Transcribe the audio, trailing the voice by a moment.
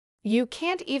You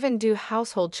can't even do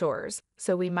household chores,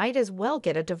 so we might as well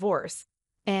get a divorce.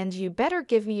 And you better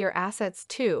give me your assets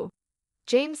too,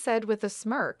 James said with a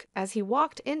smirk as he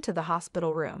walked into the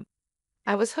hospital room.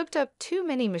 I was hooked up too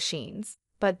many machines,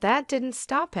 but that didn't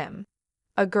stop him.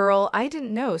 A girl I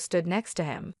didn't know stood next to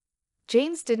him.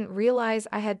 James didn't realize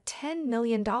I had $10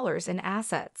 million in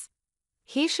assets.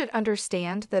 He should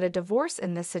understand that a divorce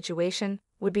in this situation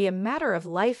would be a matter of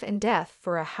life and death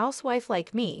for a housewife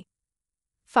like me.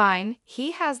 Fine,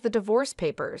 he has the divorce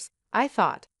papers, I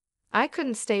thought. I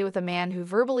couldn't stay with a man who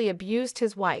verbally abused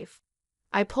his wife.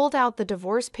 I pulled out the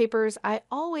divorce papers I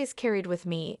always carried with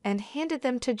me and handed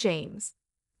them to James.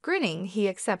 Grinning, he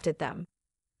accepted them.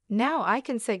 Now I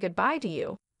can say goodbye to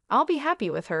you. I'll be happy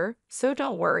with her, so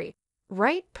don't worry.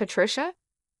 Right, Patricia?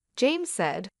 James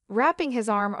said, wrapping his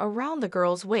arm around the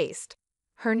girl's waist.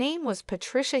 Her name was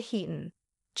Patricia Heaton.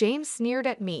 James sneered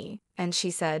at me, and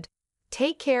she said,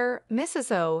 "Take care,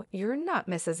 Mrs. O, you're not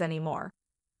Mrs. anymore."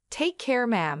 "Take care,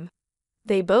 ma'am."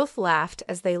 They both laughed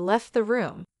as they left the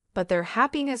room, but their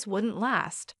happiness wouldn't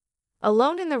last.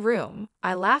 Alone in the room,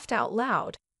 I laughed out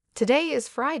loud. Today is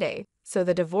Friday, so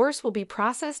the divorce will be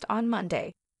processed on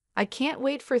Monday. I can't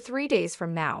wait for 3 days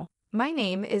from now. My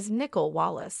name is Nicole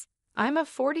Wallace. I'm a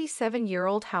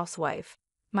 47-year-old housewife.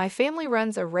 My family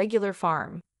runs a regular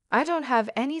farm. I don't have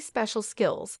any special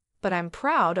skills, but I'm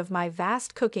proud of my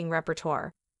vast cooking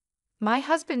repertoire. My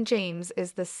husband James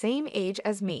is the same age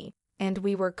as me, and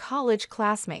we were college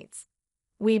classmates.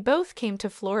 We both came to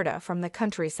Florida from the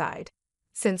countryside.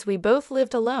 Since we both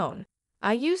lived alone,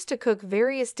 I used to cook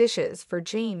various dishes for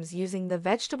James using the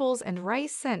vegetables and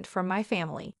rice sent from my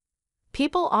family.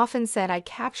 People often said I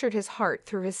captured his heart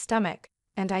through his stomach,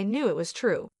 and I knew it was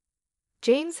true.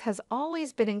 James has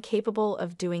always been incapable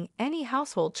of doing any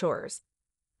household chores.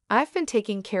 I've been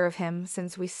taking care of him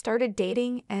since we started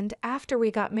dating and after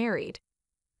we got married.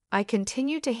 I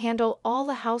continued to handle all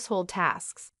the household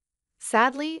tasks.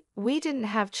 Sadly, we didn't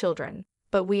have children,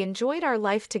 but we enjoyed our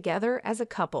life together as a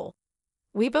couple.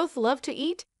 We both loved to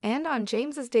eat, and on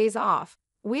James's days off,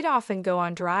 we'd often go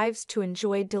on drives to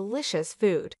enjoy delicious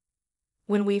food.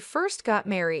 When we first got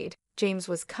married, James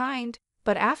was kind,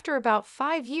 but after about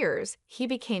 5 years, he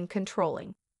became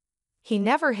controlling. He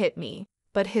never hit me,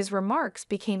 but his remarks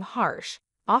became harsh,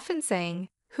 often saying,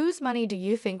 "Whose money do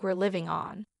you think we're living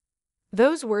on?"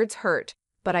 Those words hurt,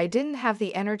 but I didn't have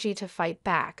the energy to fight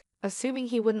back, assuming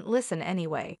he wouldn't listen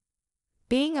anyway.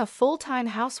 Being a full-time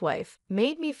housewife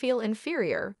made me feel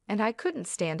inferior, and I couldn't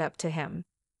stand up to him.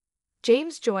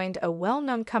 James joined a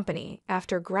well-known company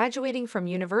after graduating from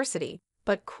university,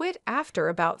 but quit after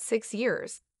about 6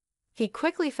 years. He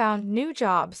quickly found new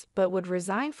jobs but would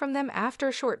resign from them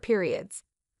after short periods.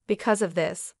 Because of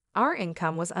this, our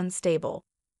income was unstable.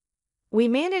 We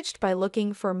managed by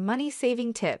looking for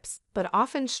money-saving tips, but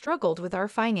often struggled with our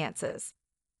finances.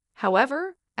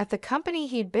 However, at the company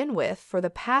he'd been with for the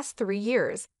past 3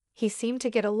 years, he seemed to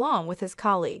get along with his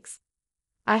colleagues.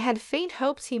 I had faint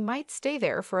hopes he might stay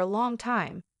there for a long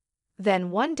time.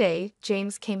 Then one day,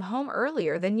 James came home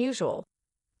earlier than usual.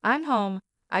 "I'm home.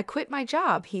 I quit my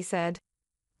job," he said.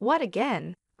 "What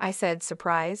again?" I said,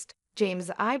 surprised.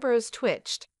 James' eyebrows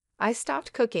twitched. I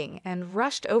stopped cooking and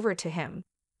rushed over to him.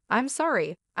 "I'm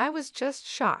sorry, I was just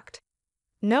shocked."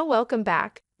 "No, welcome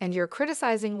back, and you're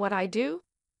criticizing what I do?"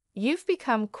 "You've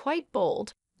become quite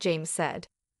bold," James said.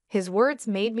 His words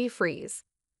made me freeze.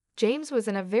 James was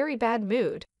in a very bad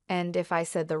mood, and if I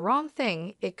said the wrong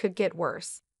thing, it could get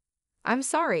worse. "I'm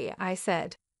sorry," I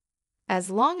said. "As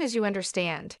long as you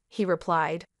understand," he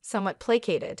replied, somewhat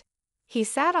placated. He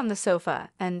sat on the sofa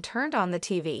and turned on the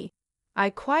TV. I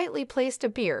quietly placed a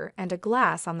beer and a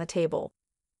glass on the table.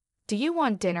 "Do you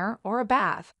want dinner or a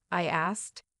bath?" I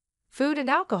asked. "Food and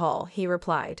alcohol," he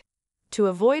replied. To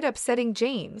avoid upsetting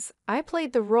James, I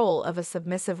played the role of a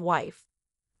submissive wife.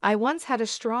 I once had a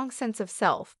strong sense of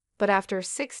self, but after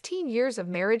 16 years of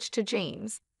marriage to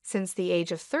James, since the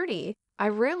age of 30, I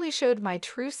rarely showed my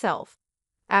true self.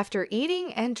 After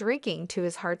eating and drinking to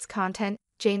his heart's content,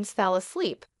 James fell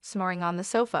asleep, snoring on the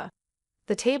sofa.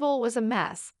 The table was a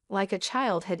mess, like a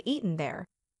child had eaten there.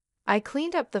 I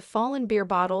cleaned up the fallen beer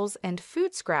bottles and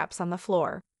food scraps on the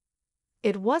floor.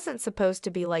 It wasn't supposed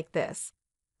to be like this.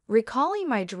 Recalling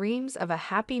my dreams of a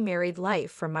happy married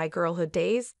life from my girlhood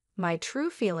days, my true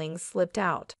feelings slipped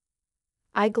out.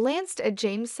 I glanced at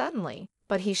James suddenly,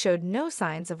 but he showed no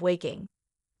signs of waking.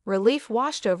 Relief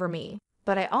washed over me,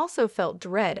 but I also felt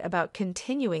dread about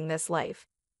continuing this life.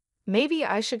 Maybe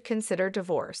I should consider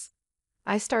divorce.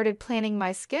 I started planning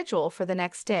my schedule for the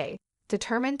next day,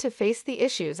 determined to face the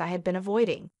issues I had been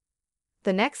avoiding.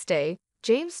 The next day,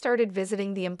 James started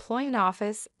visiting the employment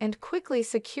office and quickly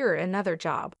secured another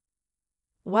job.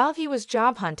 While he was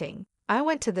job hunting, I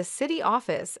went to the city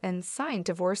office and signed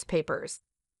divorce papers.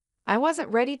 I wasn't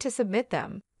ready to submit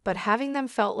them, but having them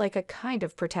felt like a kind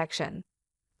of protection.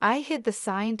 I hid the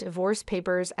signed divorce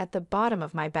papers at the bottom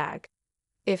of my bag.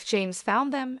 If James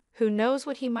found them, who knows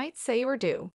what he might say or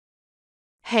do.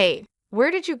 "Hey,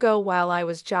 where did you go while I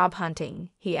was job hunting?"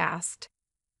 he asked.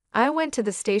 "I went to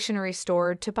the stationery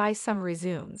store to buy some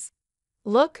resumes."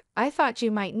 "Look, I thought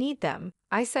you might need them,"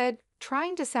 I said,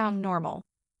 trying to sound normal.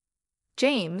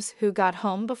 James, who got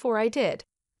home before I did,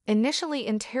 initially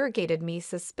interrogated me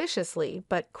suspiciously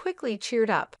but quickly cheered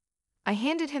up. I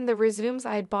handed him the resumes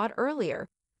I had bought earlier.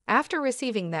 After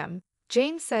receiving them,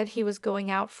 James said he was going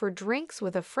out for drinks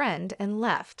with a friend and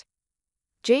left.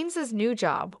 James's new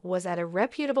job was at a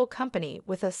reputable company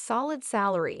with a solid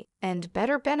salary and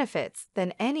better benefits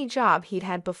than any job he'd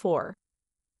had before.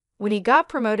 When he got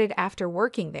promoted after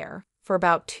working there for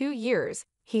about 2 years,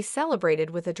 he celebrated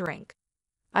with a drink.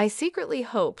 I secretly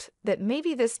hoped that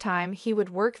maybe this time he would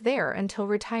work there until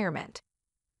retirement.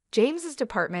 James's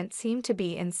department seemed to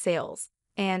be in sales,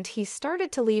 and he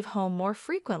started to leave home more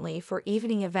frequently for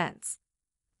evening events.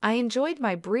 I enjoyed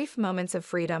my brief moments of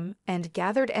freedom and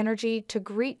gathered energy to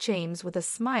greet James with a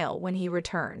smile when he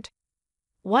returned.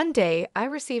 One day, I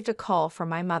received a call from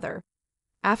my mother.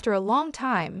 After a long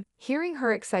time, hearing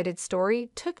her excited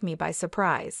story took me by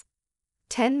surprise.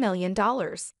 $10 million?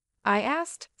 I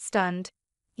asked, stunned.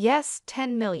 "Yes,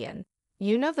 10 million.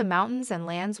 You know the mountains and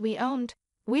lands we owned?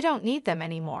 We don't need them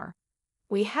anymore.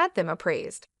 We had them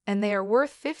appraised, and they are worth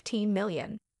 15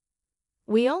 million.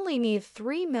 We only need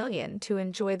 3 million to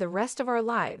enjoy the rest of our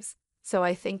lives, so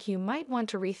I think you might want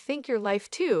to rethink your life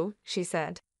too," she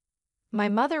said. My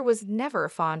mother was never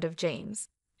fond of James.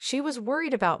 She was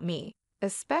worried about me,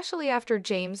 especially after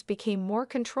James became more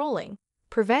controlling,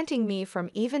 preventing me from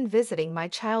even visiting my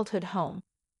childhood home.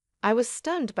 I was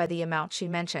stunned by the amount she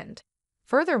mentioned.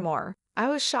 Furthermore, I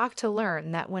was shocked to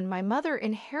learn that when my mother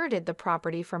inherited the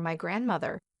property from my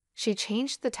grandmother, she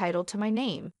changed the title to my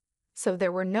name, so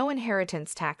there were no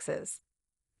inheritance taxes.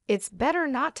 "It's better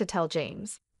not to tell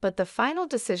James, but the final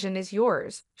decision is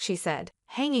yours," she said,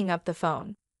 hanging up the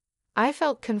phone. I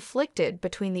felt conflicted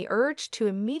between the urge to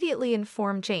immediately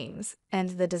inform James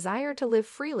and the desire to live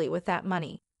freely with that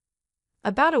money.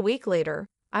 About a week later,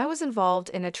 I was involved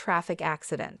in a traffic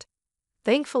accident.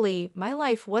 Thankfully, my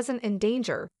life wasn't in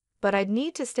danger, but I'd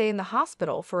need to stay in the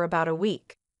hospital for about a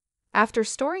week. After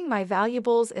storing my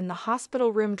valuables in the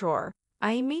hospital room drawer,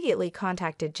 I immediately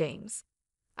contacted James.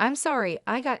 "I'm sorry,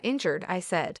 I got injured," I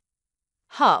said.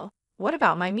 "Huh, what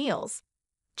about my meals?"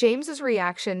 James's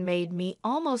reaction made me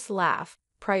almost laugh,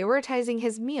 prioritizing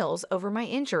his meals over my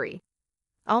injury.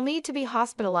 "I'll need to be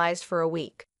hospitalized for a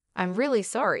week. I'm really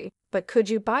sorry, but could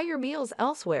you buy your meals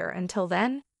elsewhere until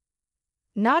then?"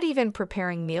 Not even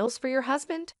preparing meals for your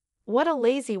husband? What a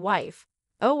lazy wife.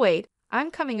 "Oh wait, I'm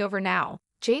coming over now,"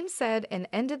 James said and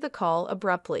ended the call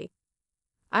abruptly.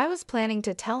 I was planning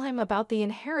to tell him about the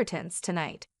inheritance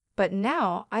tonight, but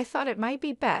now I thought it might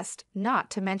be best not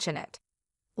to mention it.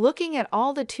 Looking at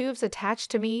all the tubes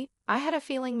attached to me, I had a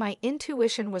feeling my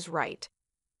intuition was right.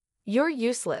 "You're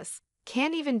useless,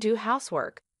 can't even do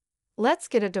housework. Let's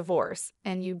get a divorce,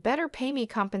 and you better pay me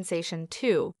compensation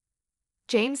too,"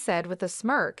 James said with a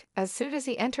smirk as soon as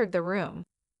he entered the room.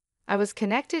 I was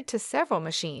connected to several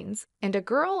machines, and a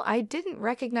girl I didn't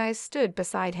recognize stood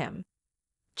beside him.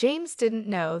 James didn't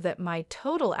know that my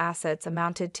total assets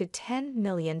amounted to $10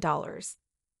 million.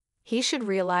 He should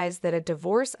realize that a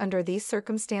divorce under these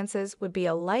circumstances would be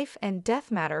a life and death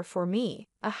matter for me,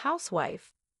 a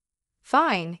housewife.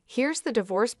 "Fine, here's the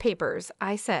divorce papers,"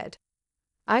 I said.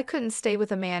 I couldn't stay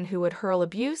with a man who would hurl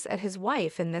abuse at his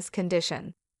wife in this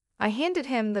condition. I handed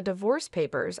him the divorce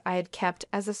papers I had kept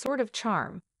as a sort of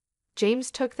charm.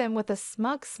 James took them with a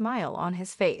smug smile on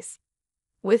his face.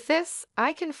 "With this,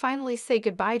 I can finally say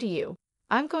goodbye to you.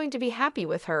 I'm going to be happy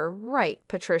with her, right,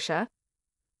 Patricia?"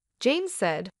 James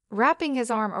said, wrapping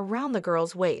his arm around the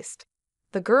girl's waist.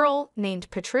 The girl, named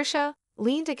Patricia,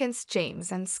 leaned against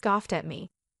James and scoffed at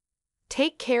me.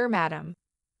 "Take care, madam."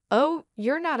 "Oh,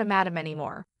 you're not a madam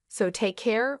anymore, so take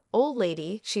care, old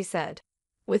lady," she said.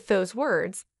 With those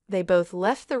words, they both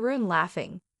left the room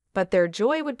laughing, but their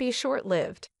joy would be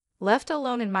short-lived. Left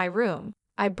alone in my room,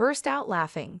 I burst out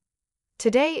laughing.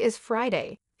 Today is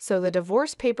Friday, so the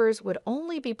divorce papers would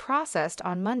only be processed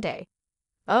on Monday.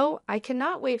 Oh, I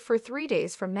cannot wait for 3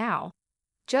 days from now.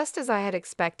 Just as I had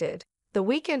expected, the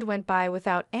weekend went by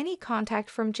without any contact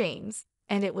from James,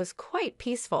 and it was quite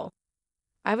peaceful.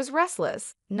 I was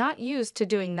restless, not used to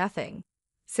doing nothing.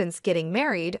 Since getting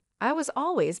married, I was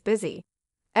always busy.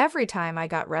 Every time I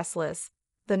got restless,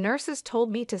 the nurses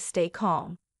told me to stay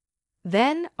calm.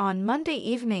 Then, on Monday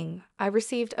evening, I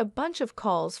received a bunch of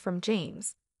calls from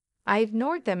James. I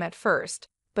ignored them at first,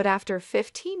 but after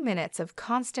 15 minutes of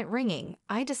constant ringing,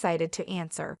 I decided to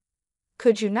answer.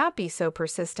 "Could you not be so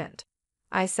persistent?"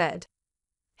 I said.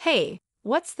 "Hey,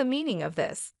 what's the meaning of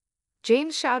this?"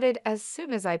 James shouted as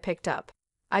soon as I picked up.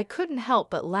 I couldn't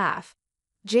help but laugh.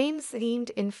 James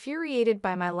seemed infuriated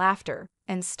by my laughter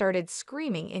and started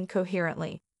screaming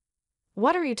incoherently.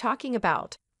 "What are you talking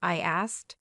about?" I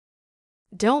asked.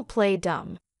 "Don't play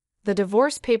dumb. The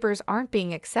divorce papers aren't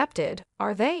being accepted,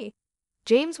 are they?"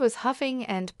 James was huffing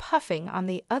and puffing on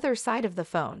the other side of the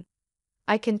phone.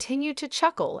 I continued to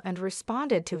chuckle and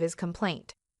responded to his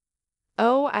complaint.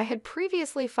 Oh, I had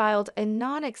previously filed a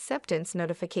non-acceptance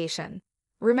notification.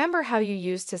 Remember how you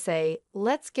used to say,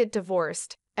 "Let's get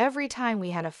divorced," every time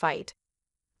we had a fight?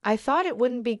 I thought it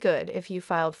wouldn't be good if you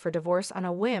filed for divorce on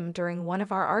a whim during one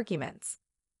of our arguments.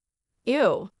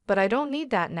 "Ew, but I don't need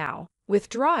that now.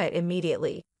 Withdraw it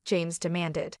immediately," James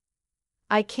demanded.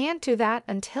 "I can't do that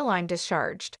until I'm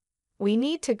discharged. We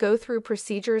need to go through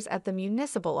procedures at the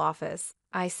municipal office,"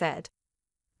 I said.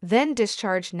 "Then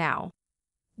discharge now."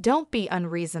 Don't be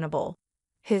unreasonable.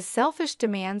 His selfish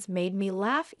demands made me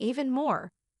laugh even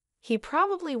more. He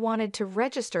probably wanted to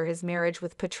register his marriage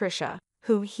with Patricia,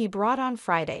 whom he brought on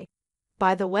Friday.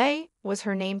 By the way, was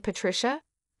her name Patricia?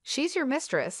 She's your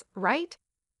mistress, right?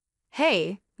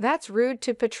 Hey, that's rude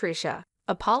to Patricia.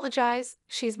 Apologize,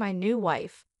 she's my new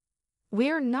wife.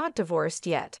 We're not divorced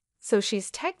yet, so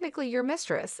she's technically your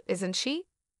mistress, isn't she?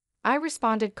 I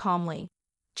responded calmly.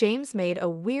 James made a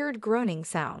weird groaning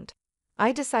sound.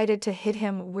 I decided to hit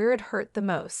him where it hurt the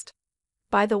most.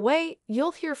 "By the way,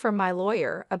 you'll hear from my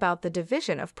lawyer about the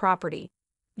division of property."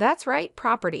 "That's right,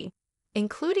 property.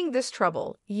 Including this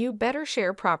trouble, you better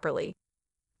share properly."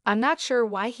 I'm not sure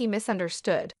why he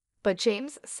misunderstood, but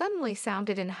James suddenly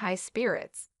sounded in high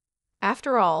spirits.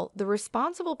 After all, the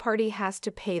responsible party has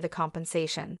to pay the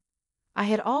compensation. I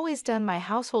had always done my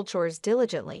household chores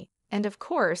diligently, and of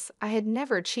course, I had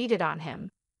never cheated on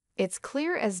him. It's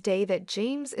clear as day that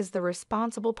James is the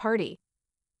responsible party.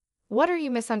 "What are you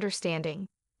misunderstanding?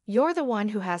 You're the one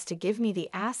who has to give me the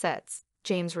assets,"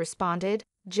 James responded,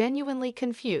 genuinely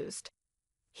confused.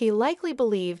 He likely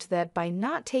believed that by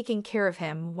not taking care of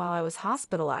him while I was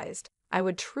hospitalized, I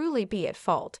would truly be at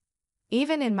fault.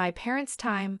 Even in my parents'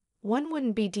 time, one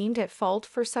wouldn't be deemed at fault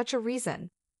for such a reason.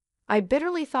 I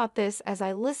bitterly thought this as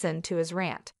I listened to his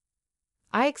rant.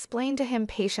 I explained to him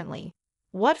patiently.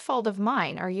 "What fault of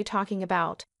mine are you talking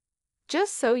about?"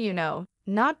 "Just so you know,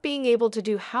 not being able to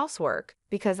do housework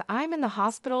because I'm in the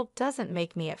hospital doesn't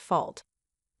make me at fault.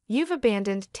 You've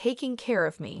abandoned taking care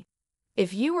of me.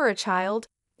 If you were a child,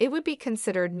 it would be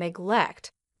considered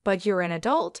neglect, but you're an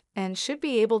adult and should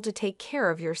be able to take care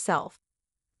of yourself.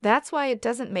 That's why it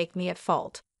doesn't make me at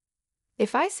fault."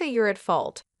 "If I say you're at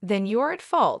fault, then you're at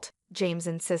fault," James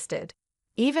insisted.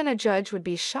 Even a judge would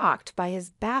be shocked by his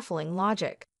baffling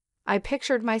logic. I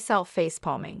pictured myself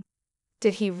facepalming.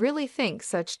 Did he really think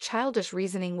such childish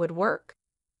reasoning would work?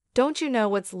 Don't you know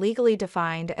what's legally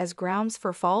defined as grounds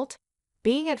for fault?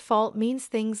 Being at fault means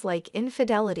things like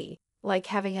infidelity, like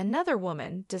having another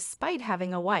woman despite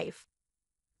having a wife.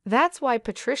 That's why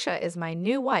Patricia is my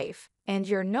new wife, and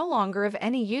you're no longer of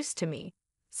any use to me.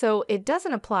 So it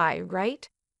doesn't apply, right?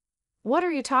 "What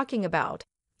are you talking about?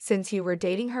 Since you were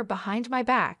dating her behind my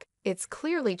back, it's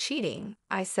clearly cheating,"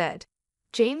 I said.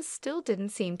 James still didn't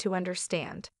seem to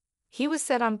understand. He was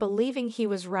set on believing he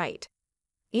was right.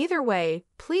 "Either way,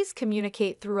 please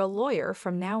communicate through a lawyer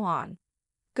from now on."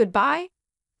 "Goodbye?"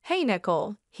 "Hey,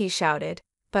 Nicole," he shouted,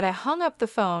 but I hung up the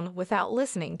phone without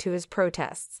listening to his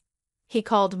protests. He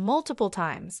called multiple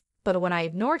times, but when I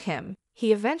ignored him,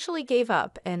 he eventually gave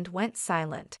up and went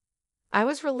silent. I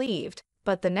was relieved,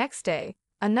 but the next day,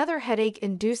 another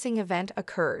headache-inducing event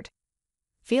occurred.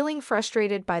 Feeling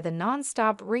frustrated by the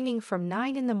non-stop ringing from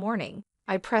 9 in the morning,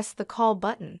 I pressed the call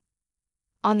button.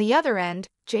 On the other end,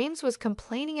 James was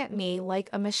complaining at me like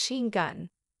a machine gun.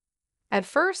 At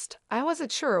first, I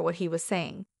wasn't sure what he was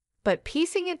saying, but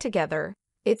piecing it together,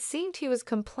 it seemed he was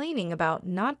complaining about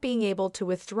not being able to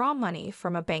withdraw money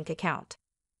from a bank account.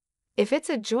 If it's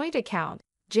a joint account,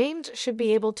 James should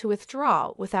be able to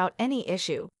withdraw without any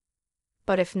issue.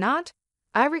 But if not,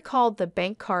 I recalled the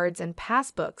bank cards and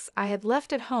passbooks I had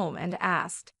left at home and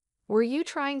asked, "Were you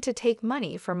trying to take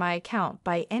money from my account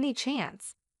by any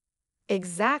chance?"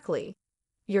 "Exactly.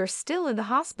 You're still in the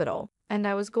hospital, and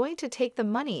I was going to take the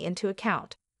money into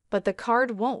account, but the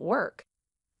card won't work."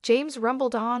 James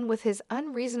rumbled on with his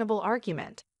unreasonable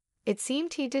argument. It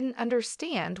seemed he didn't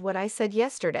understand what I said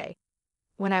yesterday.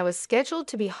 When I was scheduled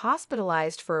to be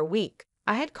hospitalized for a week,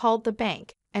 I had called the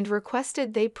bank and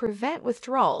requested they prevent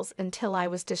withdrawals until I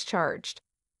was discharged.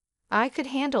 I could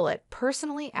handle it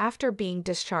personally after being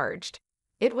discharged.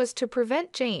 It was to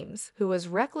prevent James, who was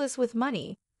reckless with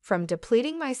money, from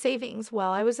depleting my savings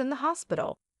while I was in the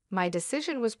hospital. My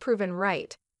decision was proven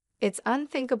right. It's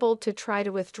unthinkable to try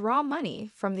to withdraw money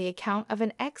from the account of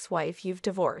an ex-wife you've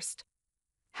divorced.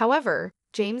 However,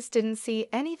 James didn't see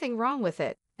anything wrong with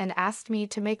it and asked me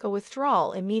to make a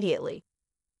withdrawal immediately.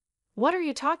 What are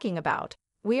you talking about?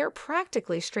 We are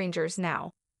practically strangers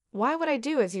now. Why would I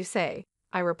do as you say?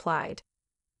 I replied.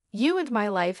 You and my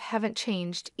life haven't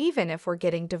changed even if we're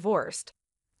getting divorced.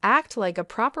 Act like a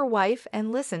proper wife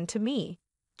and listen to me,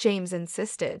 James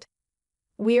insisted.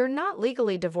 We are not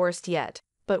legally divorced yet,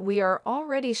 but we are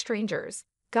already strangers.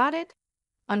 Got it?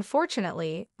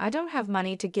 Unfortunately, I don't have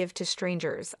money to give to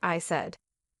strangers, I said.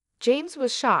 James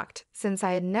was shocked since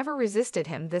I had never resisted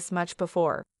him this much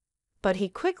before, but he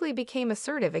quickly became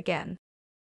assertive again.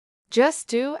 Just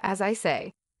do as I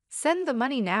say. Send the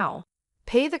money now.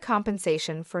 Pay the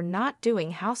compensation for not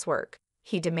doing housework,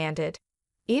 he demanded.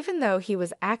 Even though he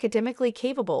was academically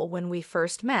capable when we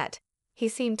first met, he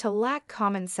seemed to lack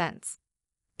common sense.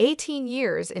 18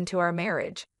 years into our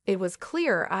marriage, it was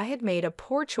clear I had made a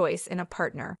poor choice in a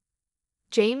partner.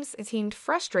 James seemed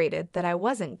frustrated that I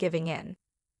wasn't giving in.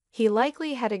 He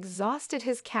likely had exhausted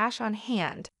his cash on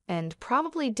hand and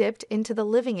probably dipped into the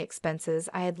living expenses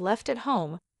I had left at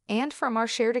home and from our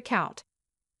shared account.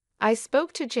 I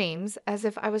spoke to James as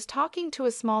if I was talking to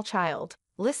a small child.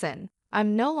 Listen,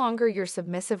 I'm no longer your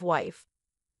submissive wife.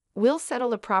 We'll settle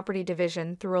the property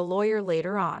division through a lawyer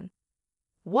later on.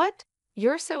 What?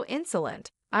 You're so insolent.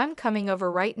 I'm coming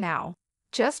over right now.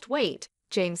 Just wait,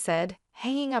 James said,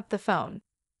 hanging up the phone.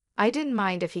 I didn't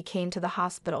mind if he came to the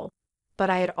hospital, but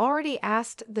I had already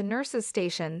asked the nurses'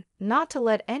 station not to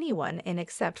let anyone in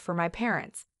except for my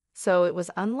parents, so it was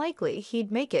unlikely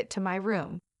he'd make it to my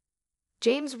room.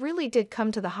 James really did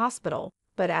come to the hospital,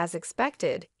 but as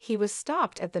expected, he was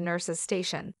stopped at the nurse's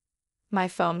station. My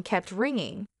phone kept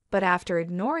ringing, but after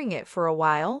ignoring it for a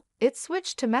while, it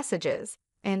switched to messages,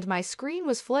 and my screen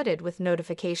was flooded with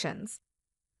notifications.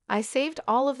 I saved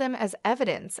all of them as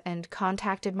evidence and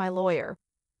contacted my lawyer.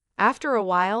 After a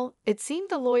while, it seemed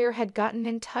the lawyer had gotten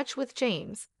in touch with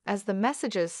James as the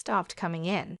messages stopped coming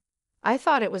in. I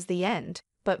thought it was the end,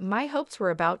 but my hopes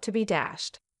were about to be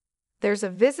dashed. There's a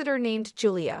visitor named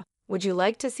Julia. Would you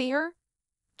like to see her?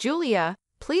 Julia,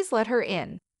 please let her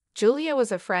in. Julia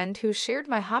was a friend who shared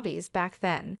my hobbies back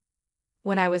then.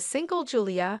 When I was single,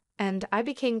 Julia and I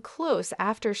became close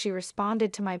after she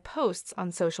responded to my posts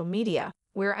on social media,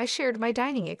 where I shared my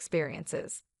dining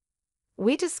experiences.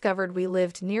 We discovered we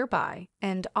lived nearby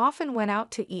and often went out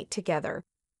to eat together.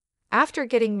 After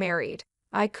getting married,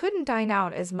 I couldn't dine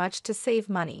out as much to save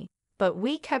money, but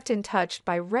we kept in touch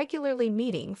by regularly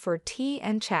meeting for tea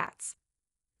and chats.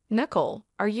 Nicole,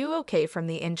 are you okay from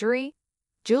the injury?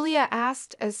 Julia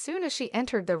asked as soon as she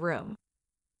entered the room.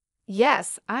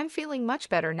 Yes, I'm feeling much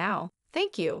better now,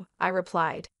 thank you, I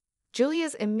replied.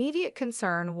 Julia's immediate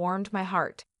concern warmed my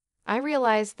heart. I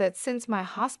realized that since my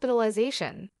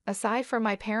hospitalization, aside from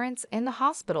my parents and the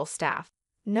hospital staff,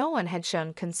 no one had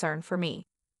shown concern for me.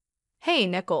 Hey,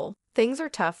 Nicole, things are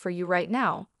tough for you right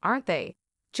now, aren't they?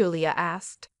 Julia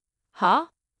asked. Huh?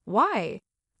 Why?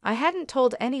 I hadn't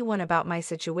told anyone about my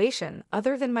situation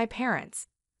other than my parents.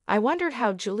 I wondered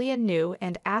how Julia knew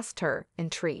and asked her,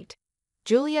 intrigued.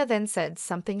 Julia then said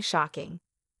something shocking.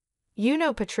 You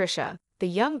know Patricia, the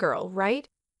young girl, right?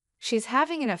 She's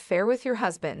having an affair with your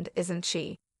husband, isn't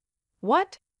she?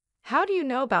 What? How do you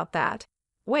know about that?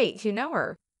 Wait, you know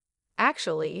her?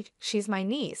 Actually, she's my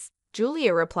niece,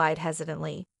 Julia replied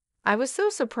hesitantly. I was so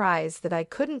surprised that I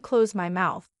couldn't close my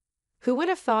mouth. Who would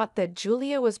have thought that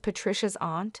Julia was Patricia's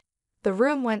aunt? The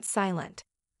room went silent.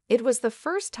 It was the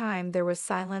first time there was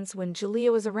silence when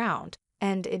Julia was around,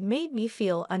 and it made me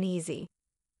feel uneasy.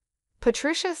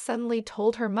 Patricia suddenly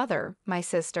told her mother, my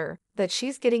sister, that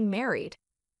she's getting married.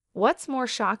 What's more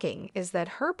shocking is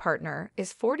that her partner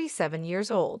is 47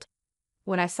 years old.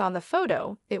 When I saw the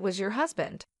photo, it was your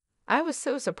husband. I was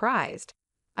so surprised.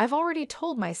 I've already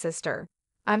told my sister.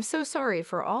 I'm so sorry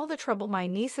for all the trouble my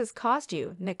niece has caused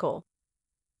you, Nicole.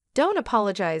 Don't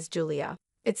apologize, Julia.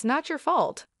 It's not your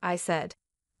fault, I said.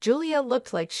 Julia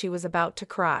looked like she was about to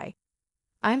cry.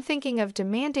 I'm thinking of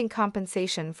demanding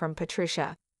compensation from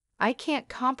Patricia. I can't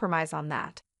compromise on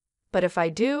that. But if I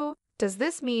do, does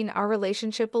this mean our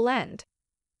relationship will end?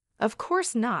 Of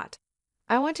course not.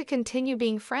 I want to continue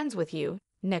being friends with you,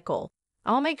 Nicole.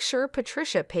 I'll make sure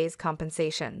Patricia pays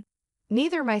compensation.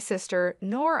 Neither my sister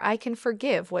nor I can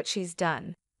forgive what she's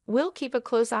done. We'll keep a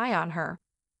close eye on her.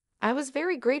 I was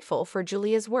very grateful for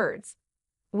Julia's words.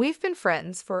 We've been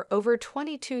friends for over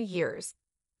 22 years.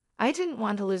 I didn't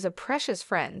want to lose a precious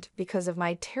friend because of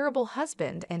my terrible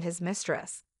husband and his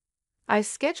mistress. I've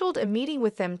scheduled a meeting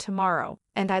with them tomorrow,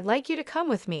 and I'd like you to come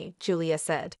with me, Julia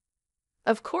said.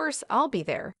 Of course, I'll be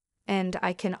there, and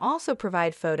I can also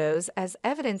provide photos as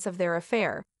evidence of their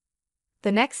affair.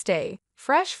 The next day,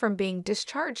 fresh from being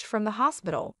discharged from the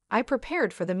hospital, I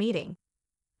prepared for the meeting.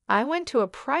 I went to a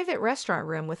private restaurant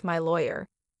room with my lawyer.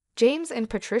 James and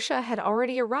Patricia had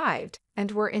already arrived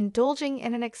and were indulging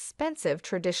in an expensive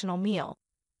traditional meal.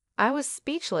 I was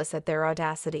speechless at their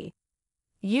audacity.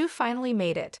 You finally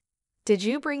made it. Did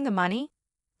you bring the money?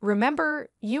 Remember,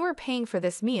 you are paying for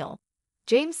this meal,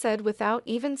 James said without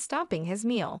even stopping his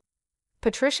meal.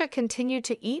 Patricia continued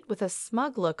to eat with a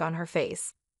smug look on her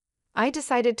face. I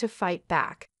decided to fight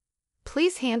back.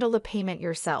 Please handle the payment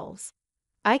yourselves.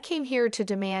 I came here to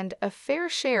demand a fair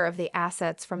share of the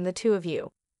assets from the two of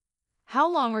you. How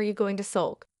long are you going to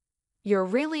sulk? You're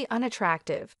really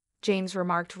unattractive, James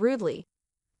remarked rudely.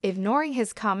 Ignoring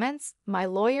his comments, my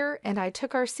lawyer and I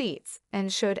took our seats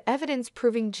and showed evidence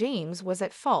proving James was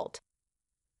at fault.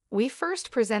 We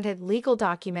first presented legal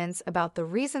documents about the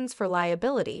reasons for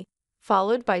liability,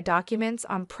 followed by documents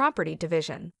on property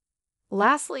division.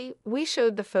 Lastly, we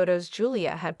showed the photos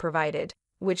Julia had provided,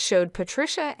 which showed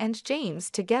Patricia and James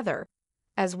together,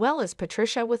 as well as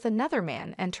Patricia with another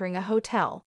man entering a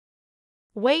hotel.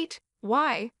 Wait,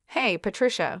 why? Hey,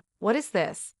 Patricia, what is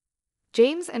this?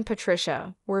 James and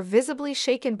Patricia were visibly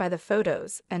shaken by the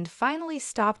photos and finally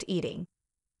stopped eating.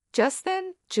 Just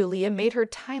then, Julia made her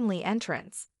timely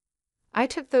entrance. I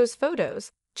took those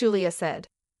photos, Julia said.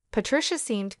 Patricia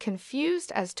seemed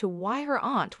confused as to why her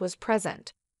aunt was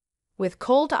present. With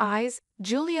cold eyes,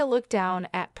 Julia looked down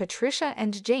at Patricia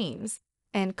and James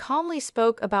and calmly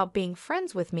spoke about being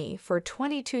friends with me for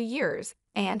 22 years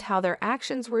and how their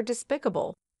actions were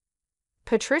despicable.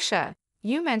 Patricia,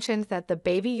 you mentioned that the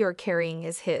baby you're carrying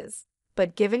is his,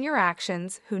 but given your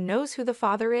actions, who knows who the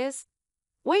father is?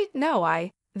 Wait, no,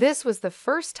 This was the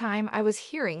first time I was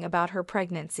hearing about her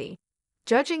pregnancy.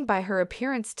 Judging by her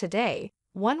appearance today,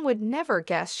 one would never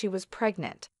guess she was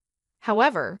pregnant.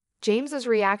 However, James's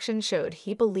reaction showed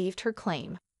he believed her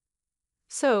claim.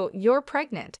 So, you're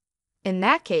pregnant. In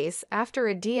that case, after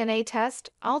a DNA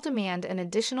test, I'll demand an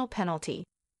additional penalty.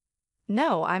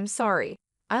 No, I'm sorry.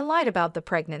 I lied about the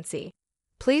pregnancy.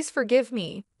 Please forgive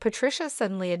me, Patricia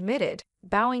suddenly admitted,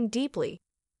 bowing deeply.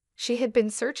 She had been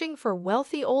searching for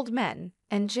wealthy old men,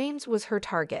 and James was her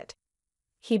target.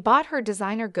 He bought her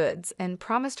designer goods and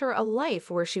promised her a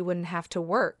life where she wouldn't have to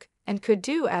work and could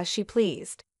do as she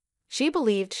pleased. She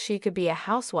believed she could be a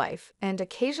housewife and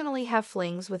occasionally have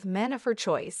flings with men of her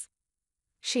choice.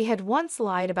 She had once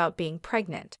lied about being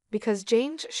pregnant because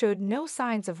James showed no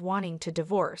signs of wanting to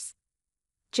divorce.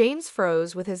 James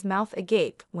froze with his mouth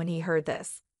agape when he heard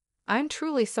this. I'm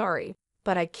truly sorry,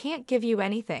 but I can't give you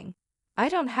anything. I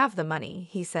don't have the money,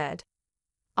 he said.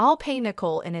 I'll pay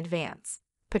Nicole in advance.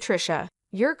 Patricia,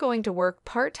 you're going to work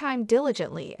part-time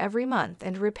diligently every month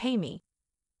and repay me.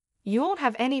 You won't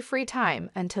have any free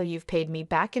time until you've paid me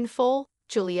back in full,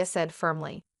 Julia said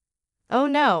firmly. Oh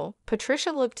no,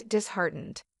 Patricia looked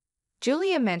disheartened.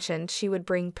 Julia mentioned she would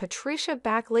bring Patricia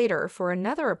back later for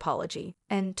another apology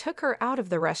and took her out of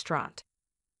the restaurant.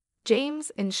 James,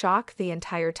 in shock the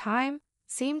entire time,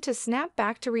 seemed to snap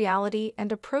back to reality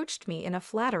and approached me in a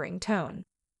flattering tone.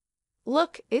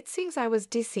 Look, it seems I was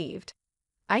deceived.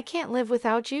 I can't live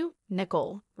without you,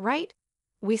 Nicole, right?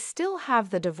 We still have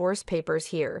the divorce papers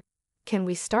here. Can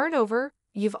we start over?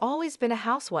 You've always been a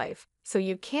housewife, so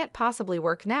you can't possibly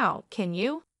work now, can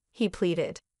you? He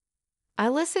pleaded. I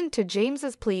listened to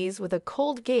James's pleas with a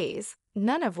cold gaze,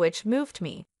 none of which moved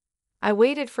me. I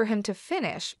waited for him to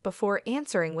finish before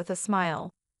answering with a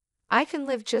smile. I can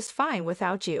live just fine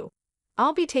without you.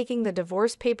 I'll be taking the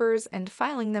divorce papers and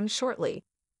filing them shortly.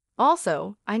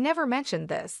 Also, I never mentioned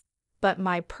this, but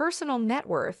my personal net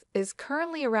worth is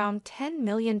currently around $10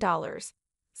 million,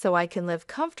 so I can live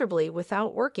comfortably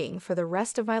without working for the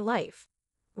rest of my life.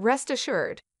 Rest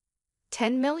assured.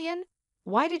 10 million?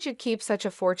 Why did you keep such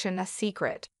a fortune a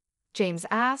secret? James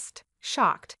asked,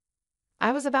 shocked.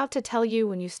 I was about to tell you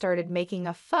when you started making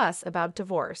a fuss about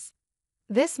divorce.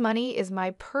 This money is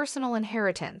my personal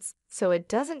inheritance, so it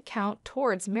doesn't count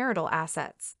towards marital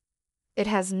assets. It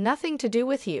has nothing to do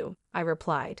with you, I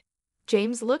replied.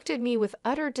 James looked at me with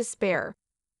utter despair.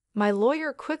 My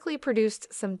lawyer quickly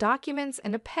produced some documents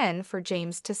and a pen for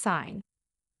James to sign.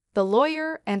 The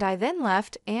lawyer and I then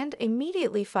left and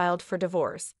immediately filed for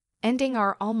divorce, ending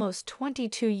our almost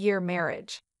 22-year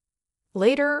marriage.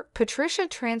 Later, Patricia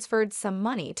transferred some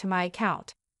money to my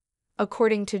account.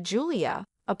 According to Julia,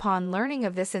 upon learning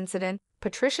of this incident,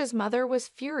 Patricia's mother was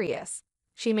furious.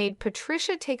 She made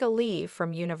Patricia take a leave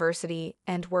from university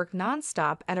and work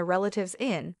nonstop at a relative's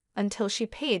inn until she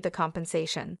paid the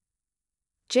compensation.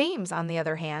 James, on the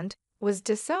other hand, was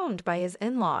disowned by his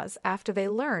in-laws after they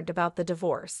learned about the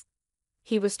divorce.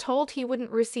 He was told he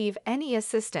wouldn't receive any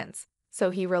assistance, so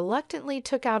he reluctantly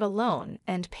took out a loan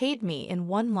and paid me in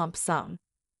one lump sum.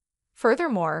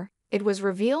 Furthermore, it was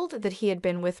revealed that he had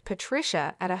been with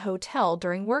Patricia at a hotel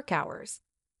during work hours.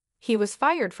 He was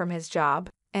fired from his job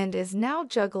and is now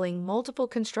juggling multiple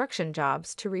construction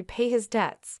jobs to repay his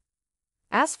debts.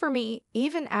 As for me,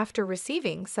 even after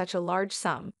receiving such a large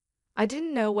sum, I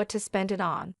didn't know what to spend it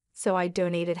on, so I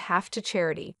donated half to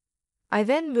charity. I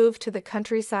then moved to the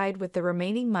countryside with the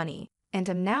remaining money and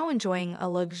am now enjoying a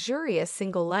luxurious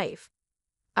single life.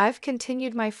 I've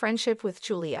continued my friendship with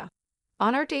Julia.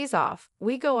 On our days off,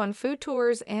 we go on food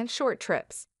tours and short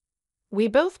trips. We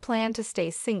both plan to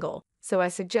stay single, so I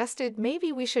suggested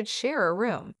maybe we should share a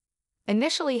room.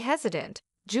 Initially hesitant,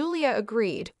 Julia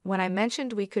agreed when I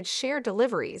mentioned we could share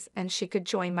deliveries and she could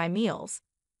join my meals.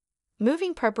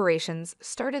 Moving preparations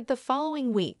started the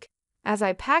following week. As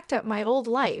I packed up my old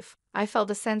life, I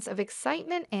felt a sense of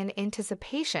excitement and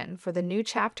anticipation for the new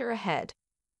chapter ahead.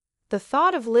 The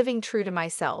thought of living true to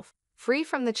myself, free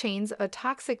from the chains of a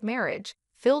toxic marriage,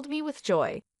 filled me with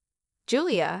joy.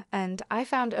 Julia and I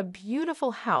found a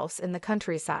beautiful house in the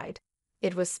countryside.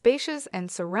 It was spacious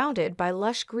and surrounded by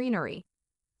lush greenery.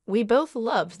 We both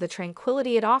loved the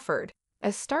tranquility it offered,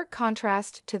 a stark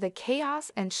contrast to the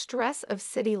chaos and stress of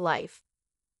city life.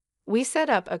 We set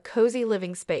up a cozy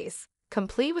living space,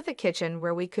 complete with a kitchen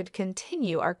where we could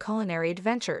continue our culinary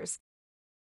adventures.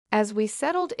 As we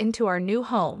settled into our new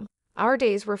home, our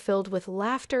days were filled with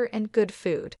laughter and good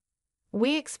food.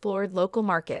 We explored local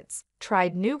markets,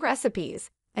 tried new recipes,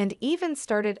 and even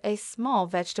started a small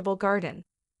vegetable garden.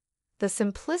 The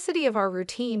simplicity of our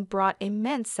routine brought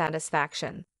immense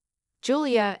satisfaction.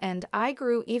 Julia and I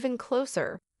grew even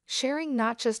closer, sharing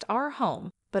not just our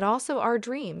home, but also our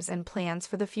dreams and plans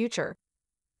for the future.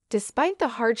 Despite the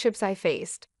hardships I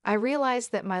faced, I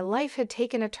realized that my life had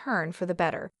taken a turn for the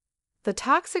better. The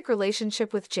toxic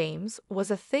relationship with James was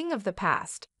a thing of the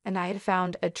past, and I had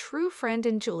found a true friend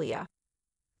in Julia.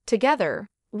 Together,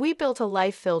 we built a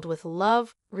life filled with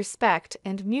love, respect,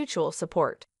 and mutual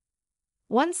support.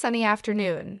 One sunny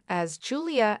afternoon, as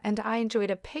Julia and I enjoyed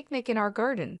a picnic in our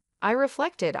garden, I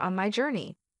reflected on my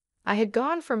journey. I had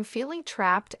gone from feeling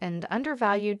trapped and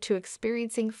undervalued to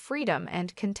experiencing freedom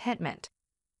and contentment.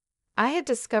 I had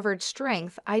discovered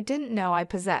strength I didn't know I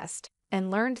possessed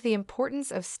and learned the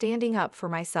importance of standing up for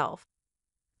myself.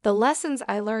 The lessons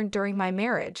I learned during my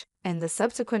marriage and the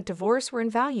subsequent divorce were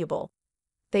invaluable.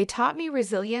 They taught me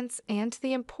resilience and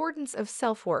the importance of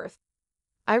self-worth.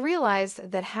 I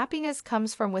realized that happiness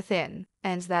comes from within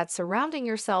and that surrounding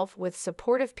yourself with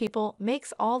supportive people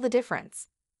makes all the difference.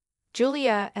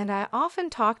 Julia and I often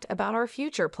talked about our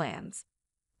future plans.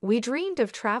 We dreamed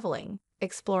of traveling,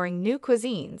 exploring new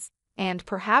cuisines, and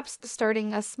perhaps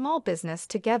starting a small business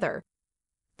together.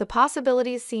 The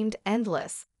possibilities seemed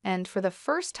endless, and for the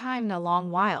first time in a long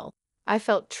while, I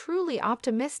felt truly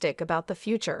optimistic about the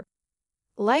future.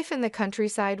 Life in the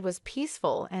countryside was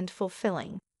peaceful and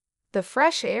fulfilling. The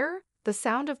fresh air, the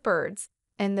sound of birds,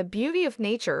 and the beauty of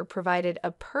nature provided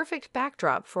a perfect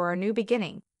backdrop for our new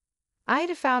beginning. I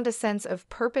had found a sense of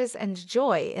purpose and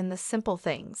joy in the simple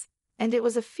things, and it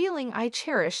was a feeling I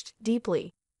cherished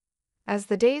deeply. As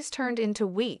the days turned into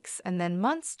weeks and then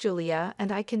months, Julia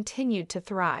and I continued to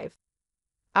thrive.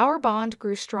 Our bond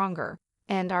grew stronger,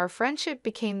 and our friendship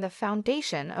became the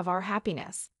foundation of our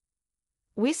happiness.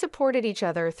 We supported each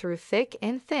other through thick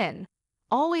and thin,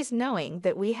 always knowing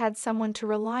that we had someone to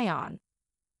rely on.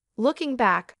 Looking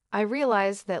back, I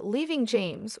realized that leaving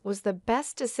James was the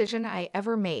best decision I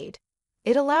ever made.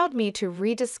 It allowed me to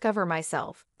rediscover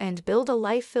myself and build a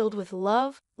life filled with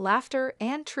love, laughter,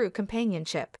 and true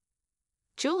companionship.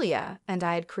 Julia and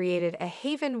I had created a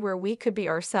haven where we could be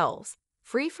ourselves,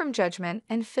 free from judgment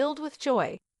and filled with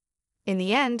joy. In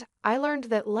the end, I learned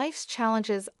that life's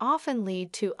challenges often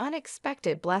lead to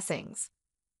unexpected blessings.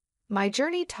 My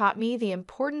journey taught me the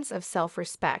importance of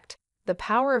self-respect, the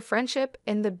power of friendship,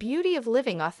 and the beauty of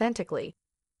living authentically.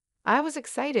 I was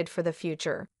excited for the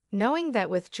future, knowing that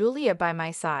with Julia by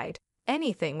my side,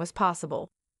 anything was possible.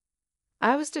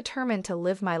 I was determined to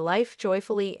live my life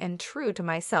joyfully and true to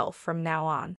myself from now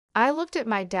on. I looked at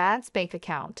my dad's bank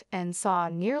account and saw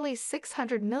nearly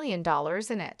 $600 million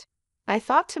in it. I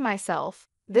thought to myself,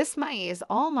 this money is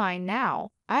all mine now.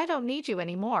 I don't need you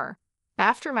anymore.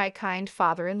 After my kind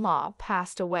father-in-law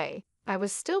passed away, I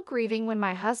was still grieving when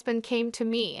my husband came to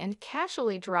me and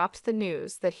casually dropped the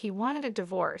news that he wanted a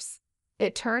divorce.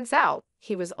 It turns out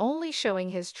he was only showing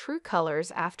his true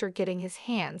colors after getting his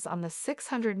hands on the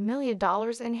 $600 million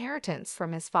inheritance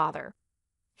from his father.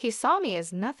 He saw me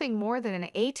as nothing more than an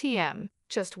ATM,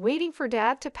 just waiting for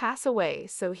Dad to pass away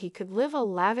so he could live a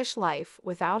lavish life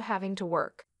without having to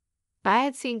work. I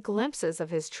had seen glimpses of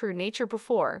his true nature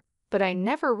before, but I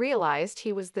never realized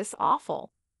he was this awful.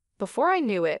 Before I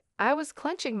knew it, I was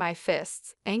clenching my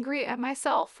fists, angry at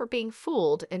myself for being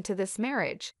fooled into this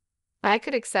marriage. I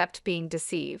could accept being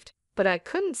deceived, but I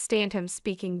couldn't stand him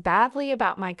speaking badly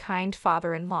about my kind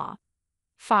father-in-law.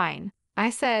 Fine, I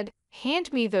said,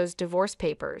 hand me those divorce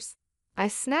papers. I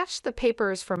snatched the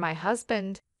papers from my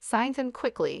husband, signed them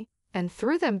quickly, and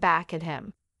threw them back at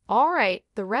him. All right,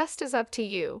 the rest is up to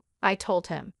you, I told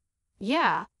him.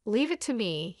 Yeah, leave it to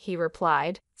me, he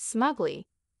replied, smugly.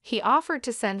 He offered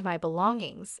to send my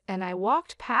belongings, and I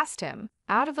walked past him,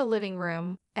 out of the living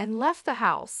room, and left the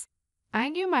house. I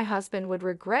knew my husband would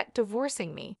regret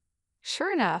divorcing me.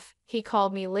 Sure enough, he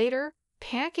called me later,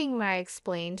 panicking when I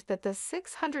explained that the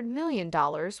 $600 million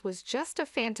was just a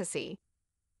fantasy.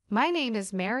 My name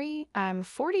is Mary, I'm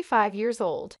 45 years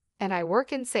old, and I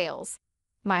work in sales.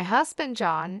 My husband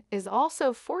John is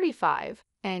also 45,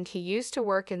 and he used to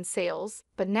work in sales,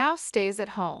 but now stays at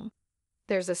home.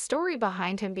 There's a story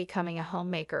behind him becoming a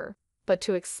homemaker, but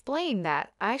to explain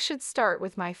that, I should start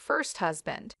with my first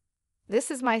husband. This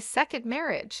is my second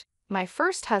marriage. My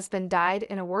first husband died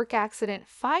in a work accident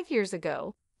 5 years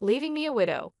ago, leaving me a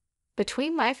widow.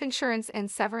 Between life insurance and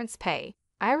severance pay,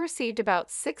 I received about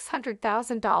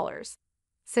 $600,000.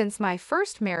 Since my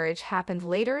first marriage happened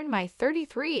later in my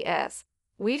 33s,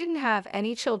 we didn't have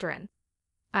any children.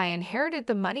 I inherited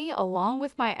the money along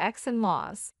with my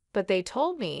ex-in-laws, but they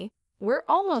told me, we're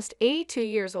almost 82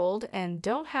 years old and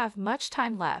don't have much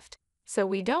time left, so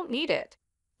we don't need it.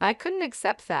 I couldn't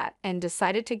accept that and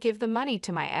decided to give the money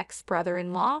to my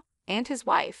ex-brother-in-law and his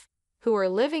wife, who were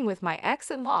living with my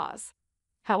ex-in-laws.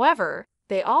 However,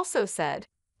 they also said,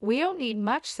 we don't need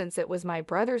much since it was my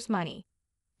brother's money.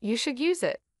 You should use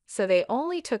it, so they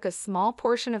only took a small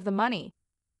portion of the money.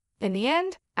 In the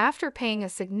end, after paying a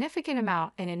significant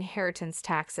amount in inheritance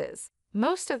taxes,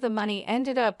 most of the money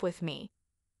ended up with me.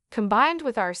 Combined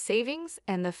with our savings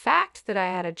and the fact that I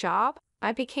had a job,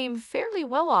 I became fairly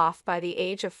well off by the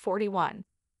age of 41.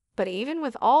 But even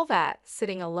with all that,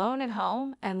 sitting alone at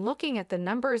home and looking at the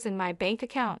numbers in my bank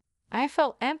account, I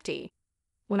felt empty.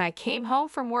 When I came home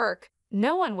from work,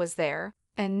 no one was there,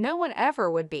 and no one ever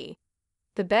would be.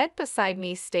 The bed beside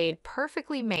me stayed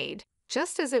perfectly made,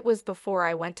 just as it was before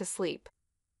I went to sleep.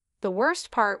 The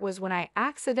worst part was when I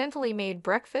accidentally made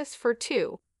breakfast for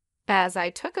two. As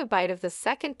I took a bite of the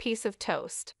second piece of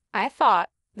toast, I thought,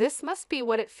 this must be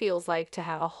what it feels like to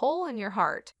have a hole in your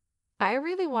heart. I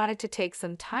really wanted to take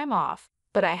some time off,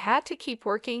 but I had to keep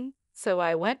working, so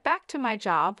I went back to my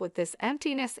job with this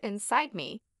emptiness inside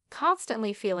me,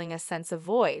 constantly feeling a sense of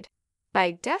void.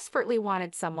 I desperately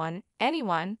wanted someone,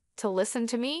 anyone, to listen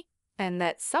to me, and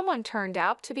that someone turned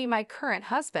out to be my current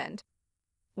husband.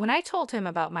 When I told him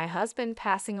about my husband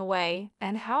passing away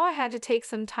and how I had to take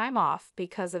some time off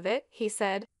because of it, he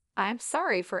said, I'm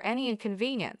sorry for any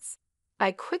inconvenience.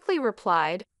 I quickly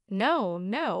replied,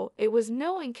 no, it was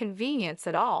no inconvenience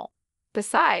at all.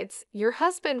 Besides, your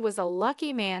husband was a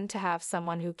lucky man to have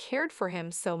someone who cared for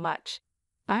him so much.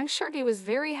 I'm sure he was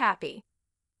very happy.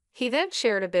 He then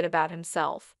shared a bit about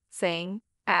himself, saying,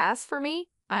 as for me,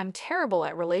 I'm terrible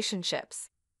at relationships.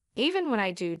 Even when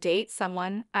I do date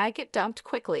someone, I get dumped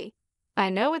quickly. I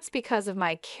know it's because of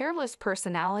my careless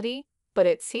personality, but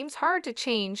it seems hard to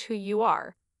change who you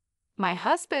are. My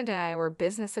husband and I were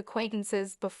business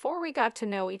acquaintances before we got to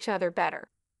know each other better.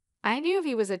 I knew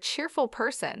he was a cheerful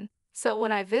person, so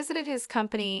when I visited his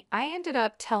company, I ended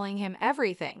up telling him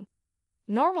everything.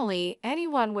 Normally,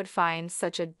 anyone would find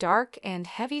such a dark and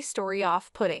heavy story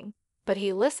off-putting, but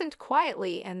he listened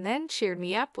quietly and then cheered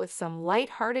me up with some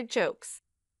light-hearted jokes.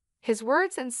 His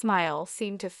words and smile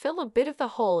seemed to fill a bit of the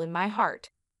hole in my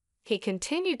heart. He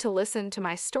continued to listen to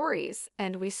my stories,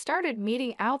 and we started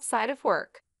meeting outside of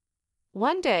work.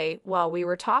 One day, while we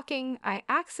were talking, I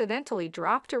accidentally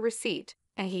dropped a receipt,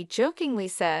 and he jokingly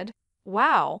said,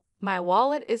 wow, my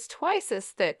wallet is twice as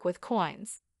thick with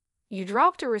coins. You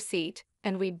dropped a receipt,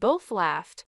 and we both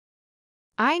laughed.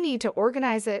 I need to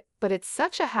organize it, but it's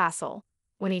such a hassle.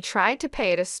 When he tried to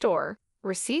pay at a store,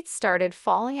 receipts started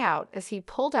falling out as he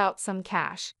pulled out some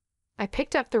cash. I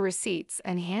picked up the receipts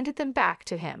and handed them back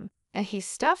to him, and he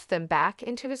stuffed them back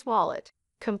into his wallet,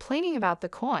 complaining about the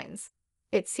coins.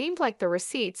 It seemed like the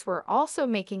receipts were also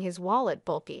making his wallet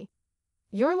bulky.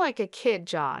 You're like a kid,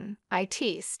 John, I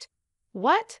teased.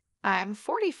 What? I'm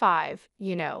 45,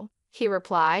 you know, he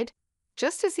replied.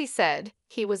 Just as he said,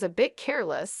 he was a bit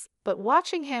careless, but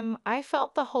watching him, I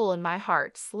felt the hole in my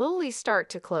heart slowly start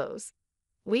to close.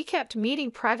 We kept meeting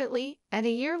privately, and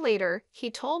a year later, he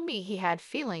told me he had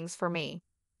feelings for me.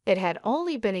 It had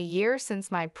only been a year since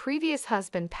my previous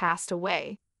husband passed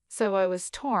away, so I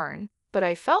was torn, but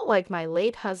I felt like my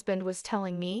late husband was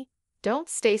telling me, don't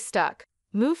stay stuck,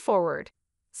 move forward.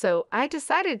 So I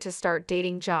decided to start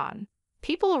dating John.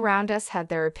 People around us had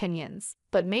their opinions,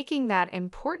 but making that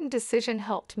important decision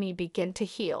helped me begin to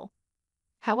heal.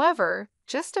 However,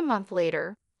 just a month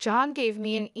later, John gave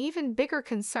me an even bigger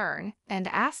concern and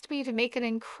asked me to make an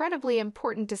incredibly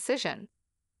important decision.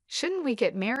 Shouldn't we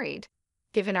get married?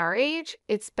 Given our age,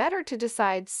 it's better to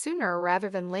decide sooner rather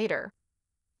than later.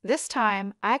 This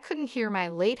time, I couldn't hear my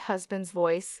late husband's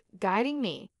voice guiding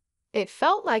me. It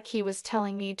felt like he was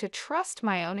telling me to trust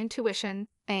my own intuition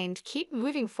and keep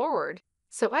moving forward,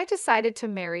 so I decided to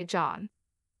marry John.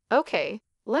 Okay,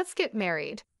 let's get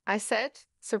married, I said,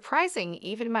 surprising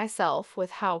even myself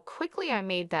with how quickly I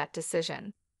made that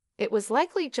decision. It was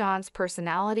likely John's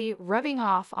personality rubbing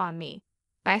off on me.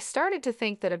 I started to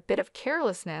think that a bit of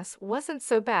carelessness wasn't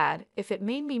so bad if it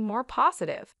made me more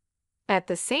positive. At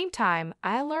the same time,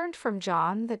 I learned from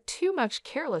John that too much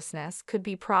carelessness could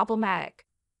be problematic.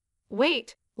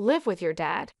 Wait, live with your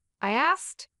dad? I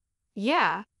asked.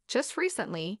 Yeah, just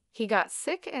recently, he got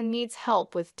sick and needs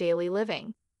help with daily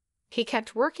living. He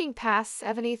kept working past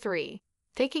 73,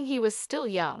 thinking he was still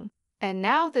young, and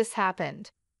now this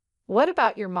happened. What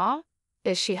about your mom?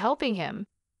 Is she helping him?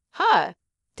 Huh,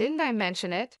 didn't I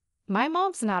mention it? My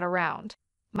mom's not around.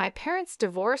 My parents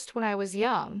divorced when I was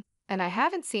young, and I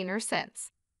haven't seen her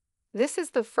since. This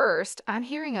is the first I'm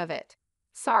hearing of it.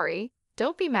 Sorry,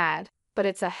 don't be mad, but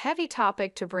it's a heavy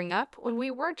topic to bring up when we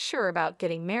weren't sure about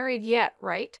getting married yet,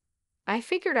 right? I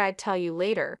figured I'd tell you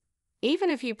later.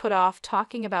 Even if you put off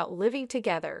talking about living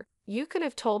together, you could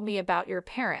have told me about your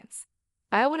parents.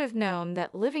 I would have known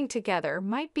that living together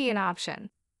might be an option.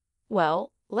 Well,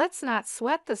 let's not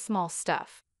sweat the small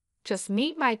stuff. Just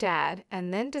meet my dad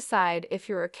and then decide if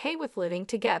you're okay with living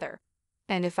together.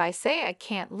 And if I say I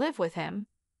can't live with him,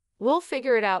 we'll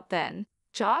figure it out then,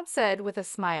 John said with a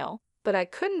smile, but I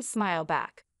couldn't smile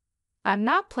back. I'm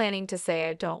not planning to say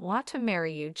I don't want to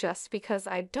marry you just because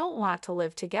I don't want to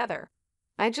live together.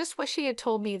 I just wish he had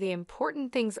told me the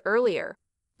important things earlier.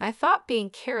 I thought being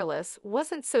careless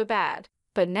wasn't so bad,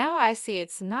 but now I see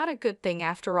it's not a good thing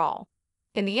after all.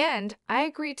 In the end, I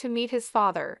agreed to meet his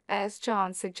father, as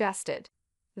John suggested.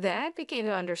 Then I began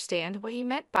to understand what he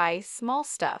meant by small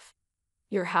stuff.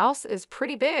 Your house is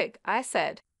pretty big, I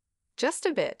said. Just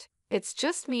a bit. It's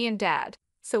just me and Dad,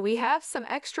 so we have some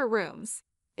extra rooms.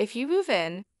 If you move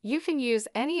in, you can use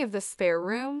any of the spare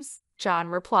rooms, John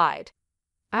replied.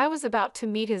 I was about to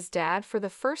meet his dad for the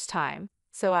first time,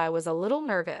 so I was a little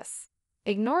nervous.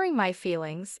 Ignoring my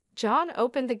feelings, John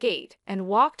opened the gate and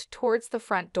walked towards the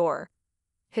front door.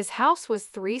 His house was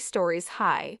 3 stories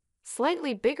high,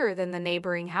 slightly bigger than the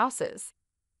neighboring houses.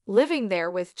 Living there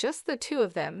with just the two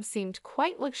of them seemed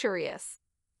quite luxurious.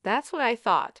 That's what I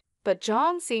thought, but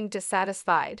John seemed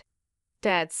dissatisfied.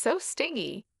 Dad's so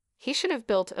stingy. He should have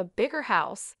built a bigger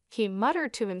house, he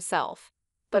muttered to himself.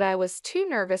 But I was too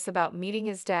nervous about meeting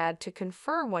his dad to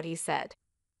confirm what he said.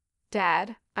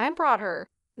 Dad, I brought her.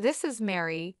 This is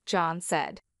Mary, John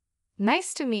said.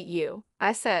 Nice to meet you,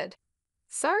 I said.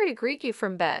 Sorry to greet you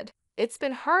from bed. It's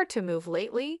been hard to move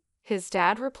lately, his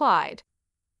dad replied.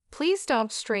 Please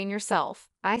don't strain yourself,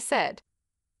 I said.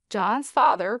 John's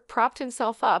father propped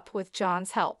himself up with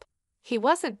John's help. He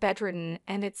wasn't bedridden,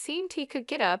 and it seemed he could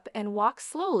get up and walk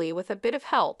slowly with a bit of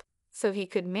help, so he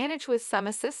could manage with some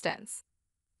assistance.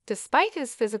 Despite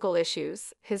his physical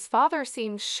issues, his father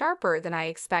seemed sharper than I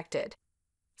expected.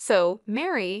 So,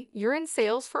 Mary, you're in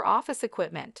sales for office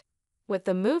equipment. With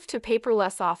the move to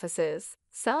paperless offices,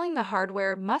 selling the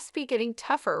hardware must be getting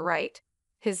tougher, right?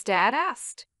 His dad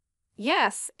asked.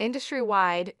 Yes,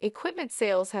 industry-wide, equipment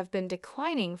sales have been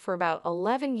declining for about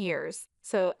 11 years,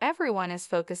 so everyone is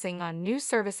focusing on new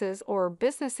services or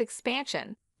business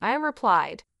expansion, I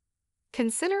replied.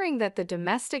 Considering that the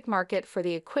domestic market for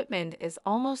the equipment is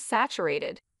almost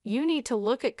saturated, you need to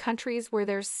look at countries where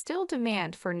there's still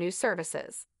demand for new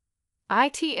services.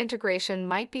 IT integration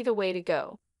might be the way to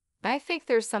go. I think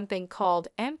there's something called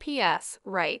MPS,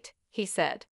 right? He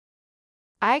said.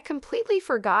 I completely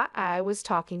forgot I was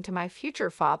talking to my future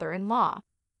father-in-law.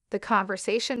 The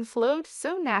conversation flowed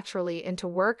so naturally into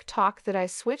work talk that I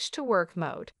switched to work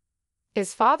mode.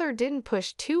 His father didn't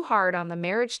push too hard on the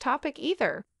marriage topic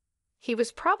either. He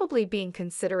was probably being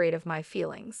considerate of my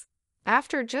feelings.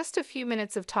 After just a few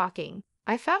minutes of talking,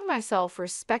 I found myself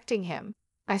respecting him.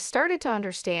 I started to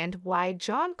understand why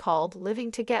John called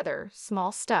living together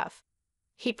small stuff.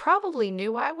 He probably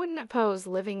knew I wouldn't oppose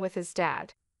living with his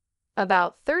dad.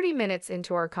 About 30 minutes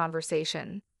into our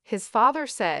conversation, his father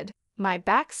said, "My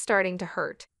back's starting to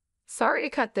hurt. Sorry to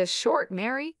cut this short,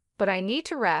 Mary, but I need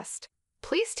to rest.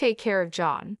 Please take care of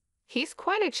John. He's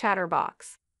quite a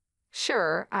chatterbox."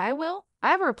 "Sure, I will,"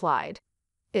 I replied.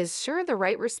 Is sure the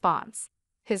right response.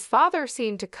 His father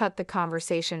seemed to cut the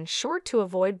conversation short to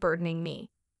avoid burdening me.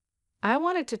 I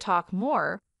wanted to talk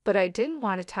more, but I didn't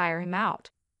want to tire him out.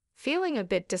 Feeling a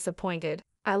bit disappointed,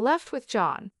 I left with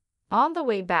John. On the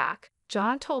way back,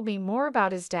 John told me more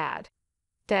about his dad.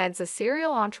 "Dad's a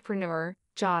serial entrepreneur,"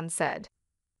 John said.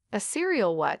 "A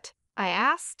serial what?" I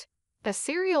asked. "A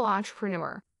serial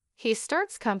entrepreneur. He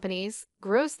starts companies,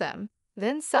 grows them,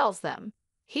 then sells them.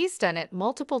 He's done it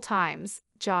multiple times,"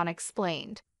 John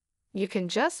explained. "You can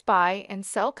just buy and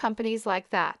sell companies like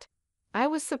that?" I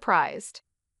was surprised.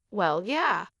 "Well,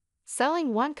 yeah.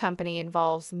 Selling one company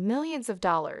involves millions of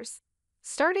dollars.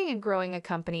 Starting and growing a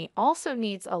company also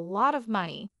needs a lot of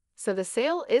money, so the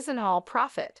sale isn't all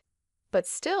profit. But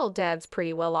still, Dad's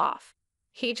pretty well off.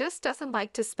 He just doesn't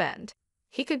like to spend.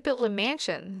 He could build a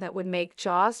mansion that would make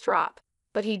jaws drop,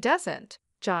 but he doesn't,"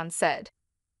 John said.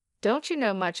 "Don't you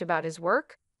know much about his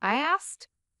work?" I asked.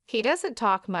 "He doesn't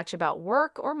talk much about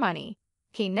work or money.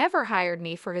 He never hired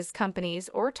me for his companies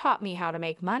or taught me how to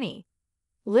make money.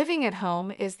 Living at home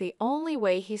is the only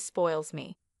way he spoils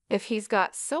me. If he's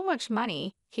got so much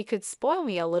money, he could spoil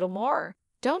me a little more,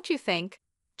 don't you think?"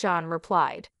 John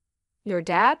replied. "Your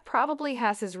dad probably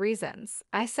has his reasons,"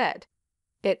 I said.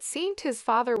 It seemed his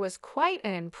father was quite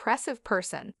an impressive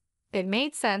person. It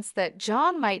made sense that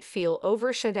John might feel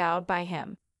overshadowed by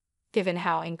him. Given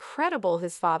how incredible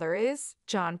his father is,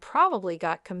 John probably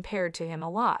got compared to him a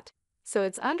lot, so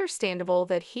it's understandable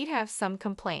that he'd have some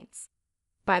complaints.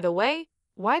 "By the way,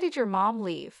 why did your mom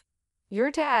leave? Your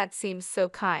dad seems so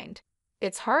kind.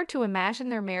 It's hard to imagine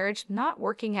their marriage not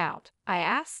working out," I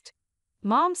asked.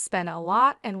 "Mom spent a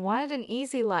lot and wanted an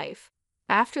easy life.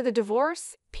 After the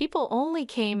divorce, people only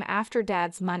came after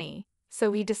Dad's money,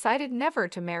 so he decided never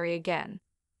to marry again.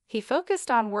 He focused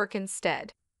on work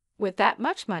instead. With that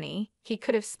much money, he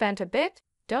could have spent a bit,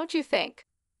 don't you think?"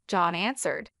 John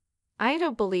answered. "I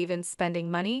don't believe in spending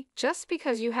money just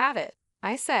because you have it,"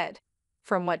 I said.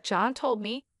 From what John told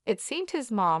me, it seemed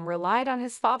his mom relied on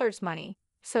his father's money,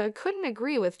 so I couldn't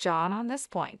agree with John on this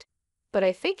point. But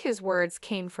I think his words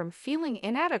came from feeling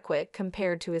inadequate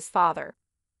compared to his father.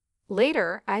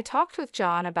 Later, I talked with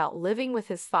John about living with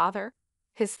his father.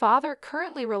 His father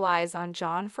currently relies on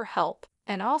John for help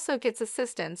and also gets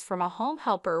assistance from a home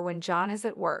helper when John is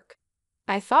at work.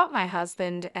 I thought my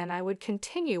husband and I would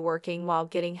continue working while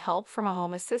getting help from a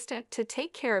home assistant to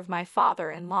take care of my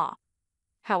father-in-law.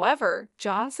 However,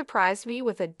 John surprised me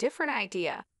with a different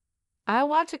idea. "I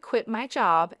want to quit my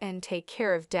job and take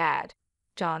care of Dad,"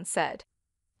 John said.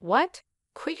 "What?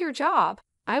 Quit your job?"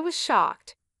 I was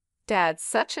shocked. "Dad's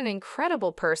such an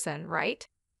incredible person, right?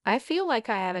 I feel like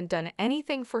I haven't done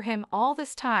anything for him all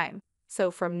this time,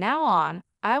 so from now on,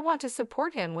 I want to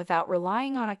support him without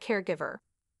relying on a caregiver."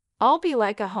 "I'll be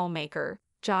like a homemaker,"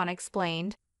 John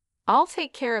explained. "I'll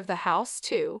take care of the house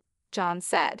too," John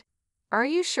said. "Are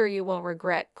you sure you won't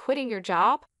regret quitting your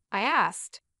job?" I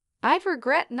asked. "I'd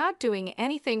regret not doing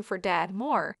anything for Dad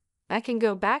more. I can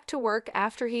go back to work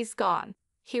after he's gone,"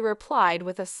 he replied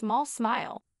with a small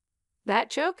smile. "That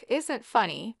joke isn't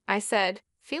funny," I said,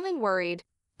 feeling worried.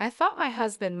 I thought my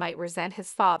husband might resent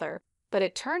his father, but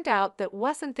it turned out that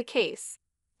wasn't the case.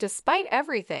 Despite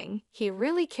everything, he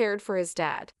really cared for his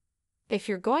dad. "If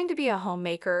you're going to be a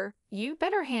homemaker, you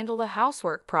better handle the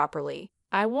housework properly,"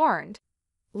 I warned.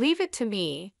 "Leave it to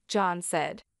me," John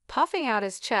said, puffing out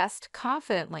his chest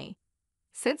confidently.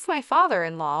 Since my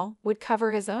father-in-law would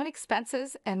cover his own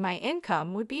expenses and my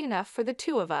income would be enough for the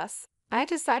two of us, I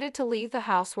decided to leave the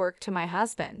housework to my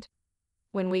husband.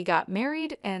 When we got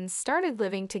married and started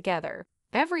living together,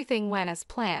 everything went as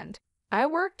planned. I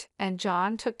worked and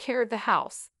John took care of the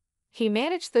house. He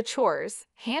managed the chores,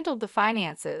 handled the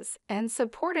finances, and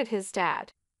supported his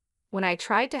dad. When I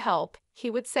tried to help, he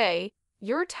would say,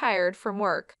 "You're tired from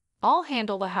work. I'll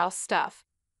handle the house stuff.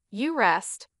 You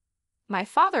rest." My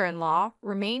father-in-law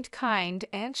remained kind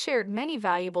and shared many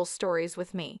valuable stories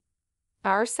with me.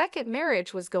 Our second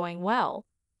marriage was going well.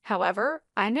 However,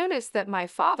 I noticed that my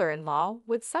father-in-law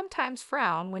would sometimes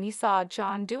frown when he saw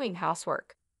John doing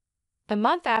housework. A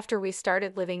month after we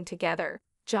started living together,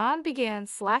 John began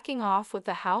slacking off with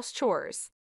the house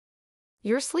chores.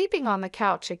 "You're sleeping on the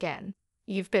couch again.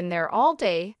 You've been there all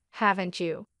day, haven't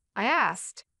you?" I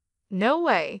asked. "No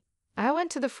way. I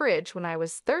went to the fridge when I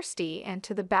was thirsty and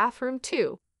to the bathroom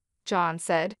too, John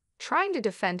said, trying to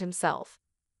defend himself.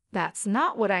 That's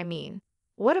not what I mean.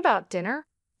 What about dinner?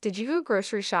 Did you go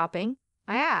grocery shopping?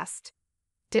 I asked.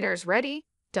 Dinner's ready.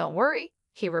 Don't worry,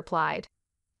 he replied.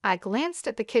 I glanced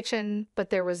at the kitchen, but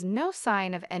there was no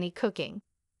sign of any cooking.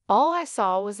 All I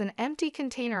saw was an empty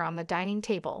container on the dining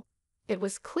table. It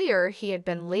was clear he had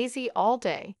been lazy all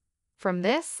day. From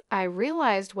this, I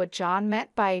realized what John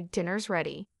meant by dinner's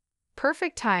ready.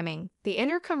 Perfect timing, the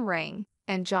intercom rang,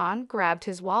 and John grabbed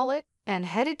his wallet and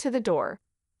headed to the door.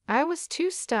 I was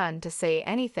too stunned to say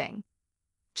anything.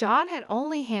 John had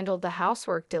only handled the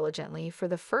housework diligently for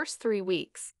the first 3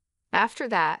 weeks. After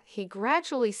that, he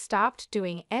gradually stopped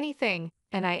doing anything,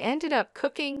 and I ended up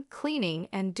cooking, cleaning,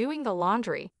 and doing the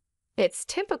laundry. It's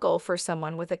typical for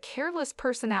someone with a careless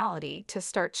personality to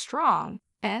start strong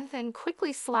and then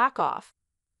quickly slack off.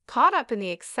 Caught up in the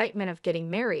excitement of getting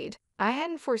married, I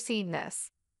hadn't foreseen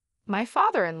this. My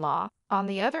father-in-law, on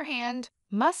the other hand,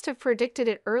 must have predicted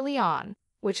it early on,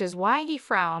 which is why he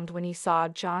frowned when he saw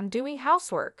John doing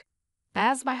housework.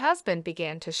 As my husband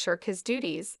began to shirk his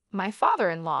duties, my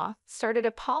father-in-law started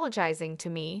apologizing to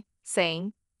me,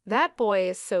 saying, "That boy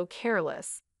is so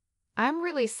careless." I'm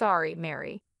really sorry,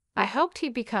 Mary. I hoped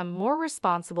he'd become more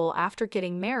responsible after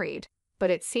getting married, but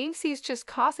it seems he's just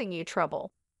causing you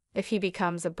trouble. If he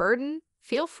becomes a burden,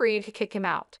 feel free to kick him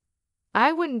out.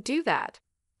 I wouldn't do that.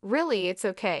 Really, it's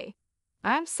okay.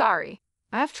 I'm sorry.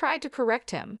 I've tried to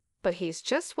correct him, but he's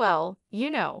just, well, you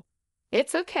know.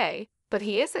 It's okay, but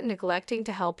he isn't neglecting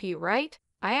to help you, right?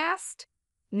 I asked.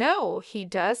 No, he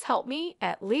does help me,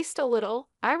 at least a little,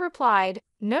 I replied,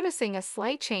 noticing a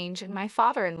slight change in my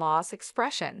father-in-law's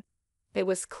expression. It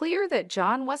was clear that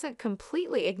John wasn't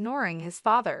completely ignoring his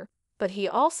father, but he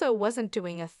also wasn't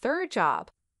doing a third job.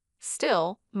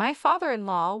 Still, my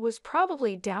father-in-law was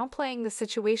probably downplaying the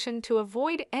situation to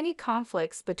avoid any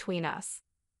conflicts between us.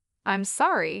 I'm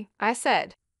sorry, I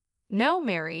said. No,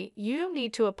 Mary, you don't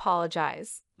need to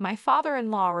apologize, my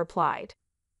father-in-law replied.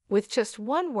 With just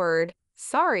one word,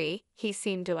 sorry, he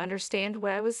seemed to understand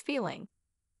what I was feeling.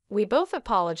 We both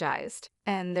apologized,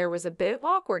 and there was a bit of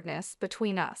awkwardness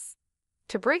between us.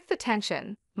 To break the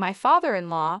tension, my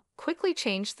father-in-law quickly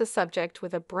changed the subject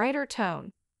with a brighter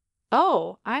tone.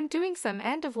 Oh, I'm doing some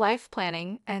end-of-life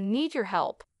planning and need your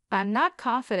help. I'm not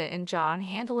confident in John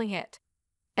handling it.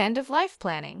 End-of-life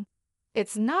planning?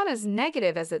 It's not as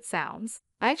negative as it sounds.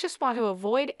 I just want to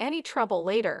avoid any trouble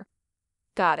later.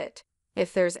 Got it.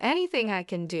 If there's anything I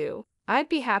can do, I'd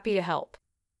be happy to help.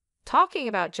 Talking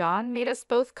about John made us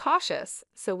both cautious,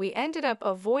 so we ended up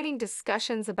avoiding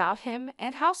discussions about him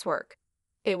and housework.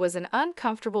 It was an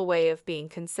uncomfortable way of being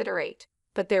considerate,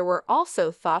 but there were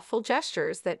also thoughtful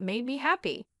gestures that made me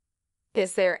happy.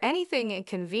 Is there anything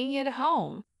inconvenient at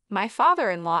home? My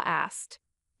father-in-law asked.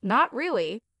 Not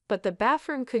really, but the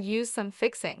bathroom could use some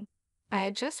fixing. I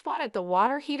had just wanted the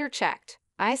water heater checked,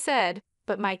 I said,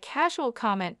 but my casual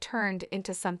comment turned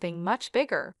into something much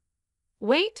bigger.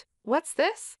 Wait, what's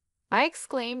this? I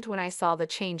exclaimed when I saw the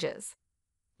changes.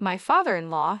 My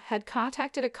father-in-law had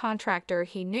contacted a contractor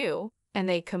he knew, and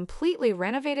they completely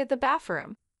renovated the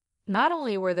bathroom. Not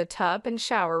only were the tub and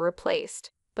shower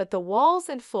replaced, but the walls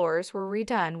and floors were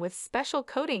redone with special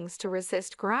coatings to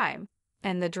resist grime,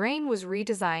 and the drain was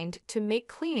redesigned to make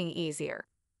cleaning easier.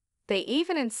 They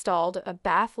even installed a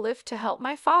bath lift to help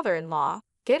my father-in-law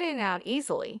get in and out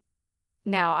easily.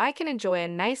 Now I can enjoy a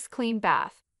nice clean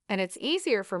bath, and it's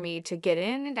easier for me to get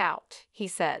in and out, he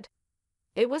said.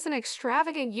 It was an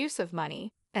extravagant use of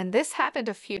money, and this happened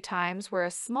a few times where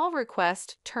a small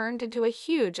request turned into a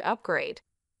huge upgrade.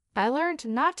 I learned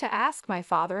not to ask my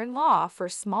father-in-law for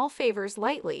small favors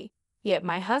lightly, yet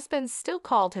my husband still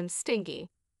called him stingy.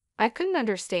 I couldn't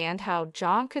understand how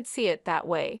John could see it that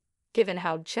way, given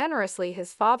how generously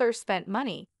his father spent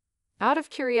money. Out of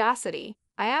curiosity,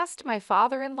 I asked my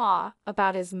father-in-law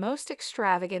about his most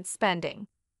extravagant spending.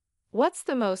 What's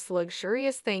the most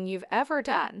luxurious thing you've ever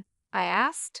done? I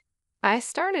asked. I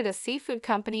started a seafood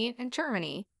company in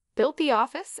Germany, built the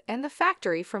office and the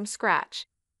factory from scratch.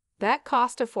 That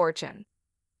cost a fortune.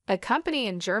 A company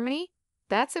in Germany?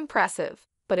 That's impressive,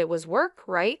 but it was work,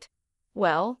 right?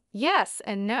 Well, yes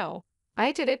and no.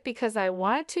 I did it because I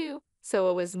wanted to, so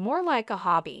it was more like a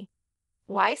hobby.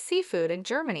 Why seafood in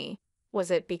Germany? Was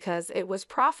it because it was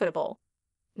profitable?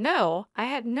 No, I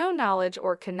had no knowledge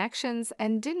or connections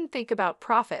and didn't think about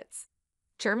profits.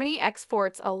 Germany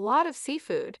exports a lot of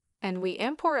seafood, and we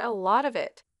import a lot of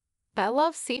it. I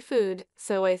love seafood,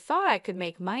 so I thought I could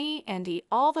make money and eat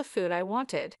all the food I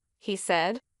wanted, he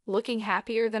said, looking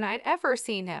happier than I'd ever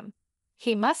seen him.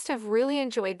 He must have really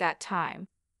enjoyed that time,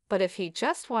 but if he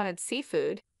just wanted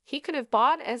seafood, He could have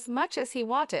bought as much as he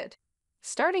wanted.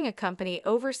 Starting a company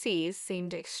overseas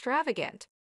seemed extravagant.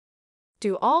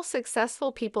 Do all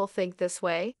successful people think this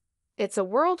way? It's a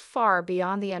world far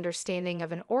beyond the understanding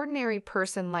of an ordinary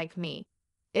person like me.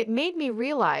 It made me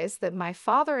realize that my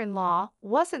father-in-law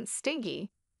wasn't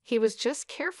stingy. He was just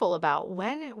careful about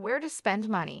when and where to spend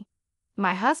money.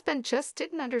 My husband just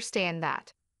didn't understand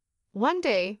that. One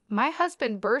day, my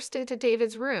husband burst into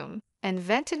David's room and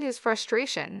vented his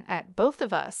frustration at both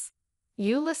of us.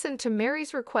 You listened to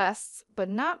Mary's requests, but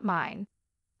not mine.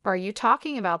 Are you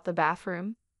talking about the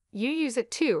bathroom? You use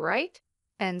it too, right?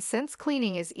 And since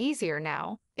cleaning is easier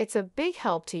now, it's a big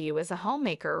help to you as a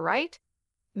homemaker, right?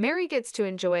 Mary gets to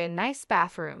enjoy a nice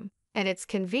bathroom, and it's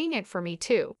convenient for me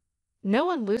too. No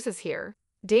one loses here,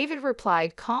 David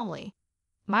replied calmly.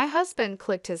 My husband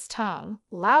clicked his tongue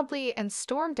loudly and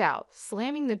stormed out,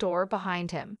 slamming the door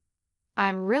behind him.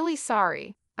 I'm really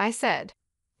sorry, I said.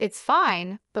 It's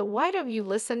fine, but why don't you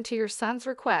listen to your son's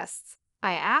requests?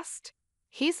 I asked.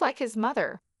 He's like his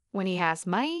mother. When he has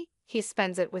money, he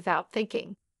spends it without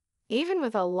thinking. Even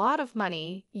with a lot of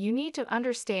money, you need to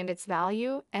understand its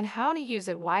value and how to use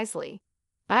it wisely.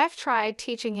 I've tried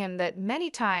teaching him that many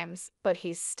times, but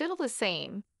he's still the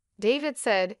same, David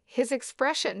said, his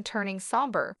expression turning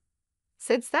somber.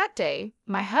 Since that day,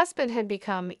 my husband had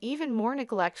become even more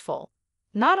neglectful.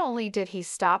 Not only did he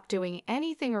stop doing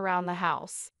anything around the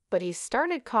house, but he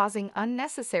started causing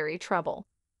unnecessary trouble.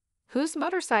 Whose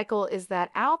motorcycle is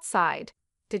that outside?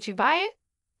 Did you buy it?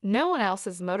 No one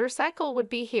else's motorcycle would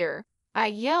be here. I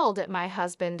yelled at my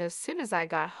husband as soon as I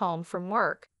got home from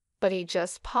work, but he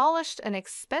just polished an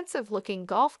expensive-looking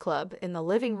golf club in the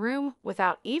living room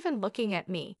without even looking at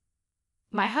me.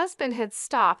 My husband had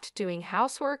stopped doing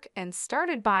housework and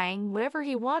started buying whatever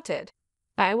he wanted.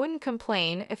 I wouldn't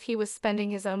complain if he was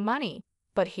spending his own money,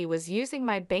 but he was using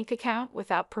my bank account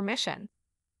without permission.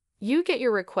 You get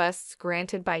your requests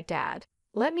granted by Dad.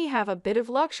 Let me have a bit of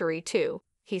luxury too,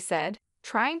 he said,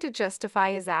 trying to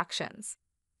justify his actions.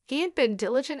 He had been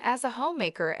diligent as a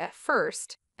homemaker at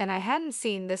first, and I hadn't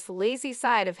seen this lazy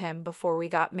side of him before we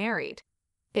got married.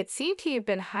 It seemed he had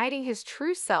been hiding his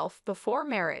true self before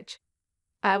marriage.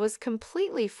 I was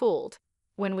completely fooled.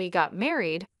 When we got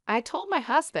married, I told my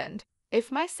husband,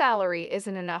 if my salary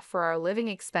isn't enough for our living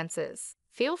expenses,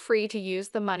 feel free to use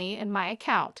the money in my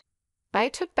account. I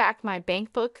took back my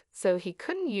bank book so he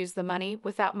couldn't use the money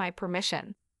without my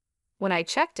permission. When I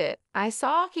checked it, I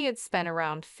saw he had spent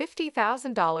around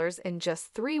 $50,000 in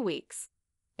just 3 weeks.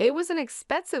 It was an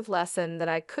expensive lesson that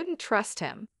I couldn't trust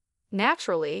him.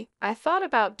 Naturally, I thought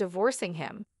about divorcing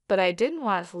him, but I didn't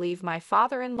want to leave my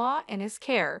father-in-law in his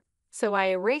care, so I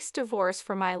erased divorce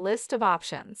from my list of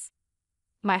options.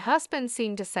 My husband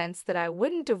seemed to sense that I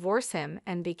wouldn't divorce him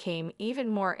and became even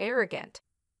more arrogant.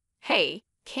 Hey,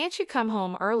 can't you come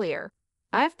home earlier?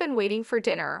 I've been waiting for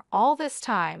dinner all this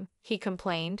time, he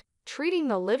complained, treating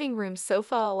the living room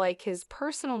sofa like his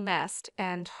personal nest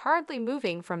and hardly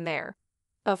moving from there.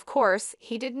 Of course,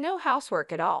 he did no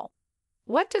housework at all.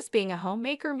 What does being a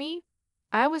homemaker mean?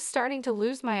 I was starting to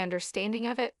lose my understanding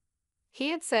of it. He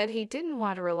had said he didn't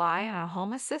want to rely on a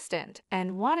home assistant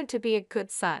and wanted to be a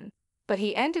good son, but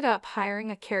he ended up hiring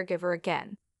a caregiver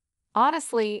again.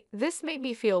 Honestly, this made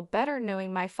me feel better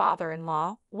knowing my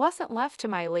father-in-law wasn't left to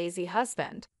my lazy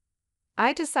husband.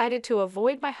 I decided to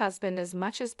avoid my husband as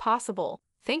much as possible,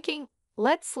 thinking,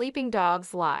 let sleeping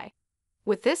dogs lie.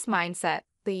 With this mindset,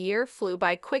 the year flew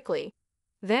by quickly.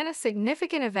 Then a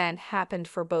significant event happened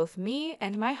for both me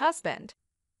and my husband.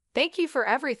 Thank you for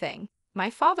everything. My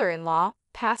father-in-law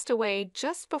passed away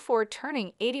just before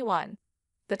turning 81.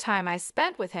 The time I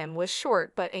spent with him was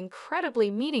short but incredibly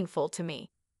meaningful to me.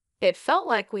 It felt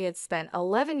like we had spent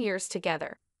 11 years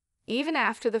together. Even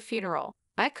after the funeral,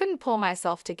 I couldn't pull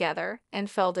myself together and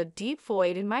felt a deep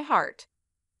void in my heart.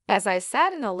 As I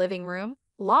sat in the living room,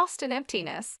 lost in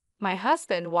emptiness, my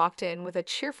husband walked in with a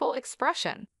cheerful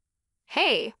expression.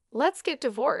 Hey, let's get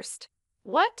divorced.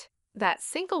 What? That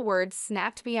single word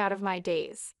snapped me out of my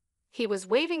daze. He was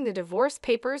waving the divorce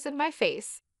papers in my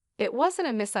face. It wasn't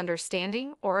a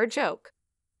misunderstanding or a joke.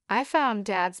 I found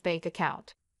Dad's bank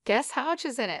account. Guess how much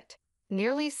is in it?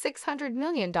 Nearly $600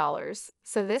 million,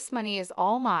 so this money is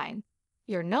all mine.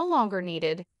 You're no longer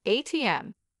needed,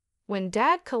 ATM. When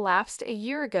Dad collapsed a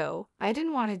year ago, I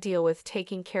didn't want to deal with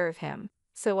taking care of him,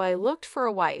 so I looked for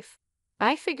a wife.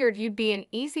 I figured you'd be an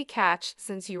easy catch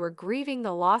since you were grieving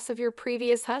the loss of your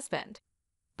previous husband.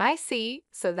 I see,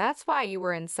 so that's why you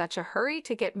were in such a hurry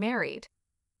to get married.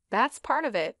 That's part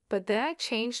of it, but then I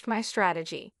changed my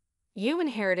strategy. You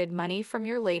inherited money from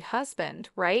your late husband,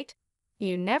 right?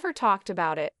 You never talked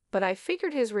about it, but I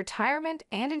figured his retirement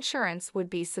and insurance would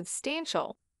be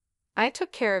substantial. I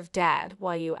took care of Dad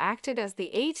while you acted as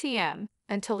the ATM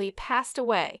until he passed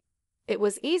away. It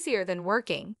was easier than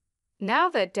working. Now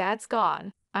that Dad's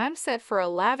gone, I'm set for a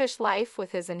lavish life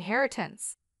with his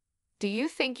inheritance. Do you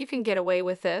think you can get away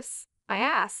with this? I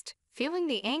asked, feeling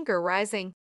the anger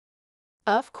rising.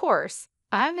 Of course,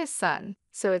 I'm his son,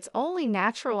 so it's only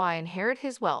natural I inherit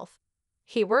his wealth.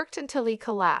 He worked until he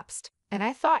collapsed, and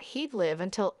I thought he'd live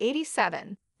until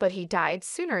 87, but he died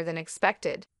sooner than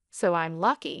expected, so I'm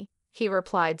lucky, he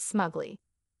replied smugly.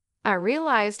 I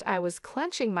realized I was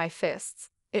clenching my fists.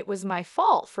 It was my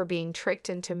fault for being tricked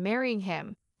into marrying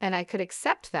him, and I could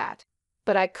accept that.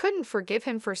 But I couldn't forgive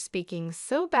him for speaking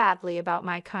so badly about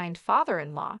my kind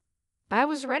father-in-law. I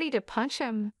was ready to punch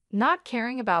him, not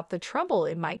caring about the trouble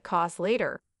it might cause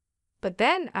later. But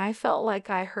then I felt like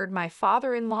I heard my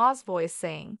father-in-law's voice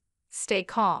saying, "Stay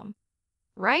calm."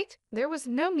 Right? There was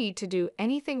no need to do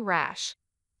anything rash.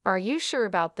 Are you sure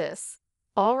about this?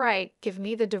 All right, give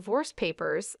me the divorce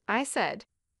papers, I said.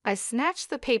 I snatched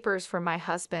the papers from my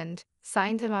husband,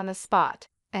 signed them on the spot,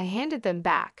 and handed them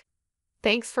back.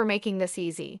 Thanks for making this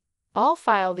easy. I'll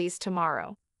file these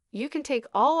tomorrow. You can take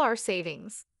all our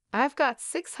savings. I've got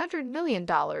 $600 million,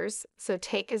 so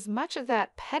take as much of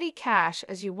that petty cash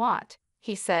as you want,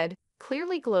 he said,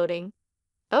 clearly gloating.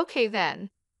 Okay then.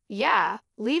 Yeah,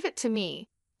 leave it to me.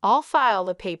 I'll file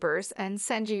the papers and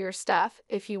send you your stuff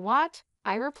if you want,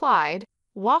 I replied,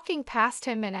 walking past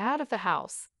him and out of the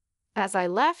house. As I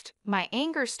left, my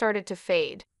anger started to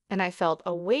fade, and I felt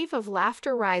a wave of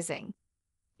laughter rising.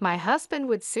 My husband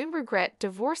would soon regret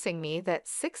divorcing me. That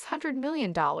 $600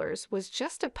 million was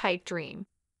just a pipe dream.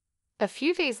 A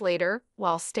few days later,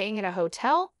 while staying at a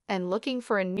hotel and looking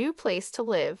for a new place to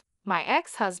live, my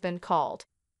ex-husband called.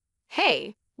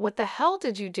 Hey, what the hell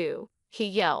did you do? He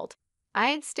yelled.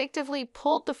 I instinctively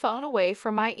pulled the phone away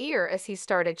from my ear as he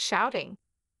started shouting.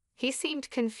 He seemed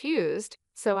confused,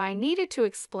 so I needed to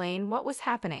explain what was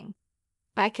happening.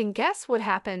 I can guess what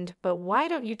happened, but why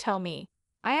don't you tell me?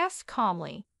 I asked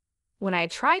calmly. When I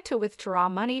tried to withdraw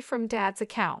money from Dad's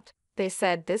account, they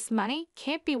said this money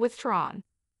can't be withdrawn.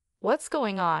 What's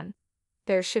going on?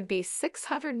 There should be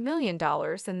 $600 million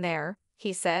in there,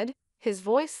 he said, his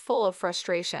voice full of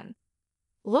frustration.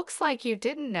 Looks like you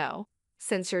didn't know.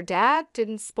 Since your dad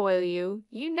didn't spoil you,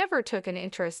 you never took an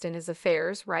interest in his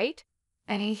affairs, right?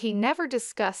 And he never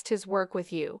discussed his work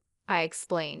with you, I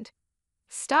explained.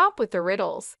 Stop with the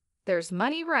riddles. There's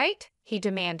money, right? He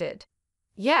demanded.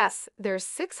 Yes, there's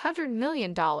 $600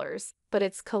 million, but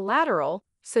it's collateral,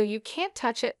 so you can't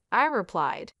touch it, I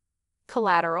replied.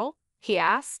 Collateral? He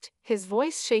asked, his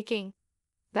voice shaking.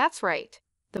 That's right.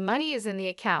 The money is in the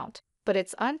account, but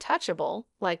it's untouchable,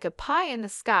 like a pie in the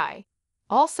sky.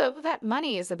 Also, that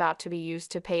money is about to be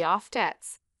used to pay off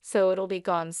debts, so it'll be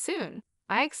gone soon,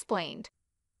 I explained.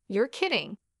 You're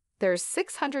kidding. There's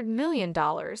 $600 million,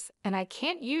 and I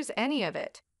can't use any of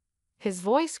it. His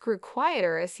voice grew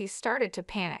quieter as he started to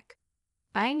panic.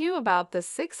 I knew about the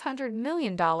 $600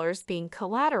 million being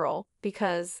collateral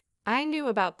because I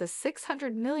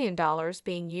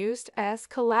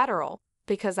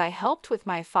helped with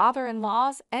my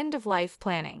father-in-law's end-of-life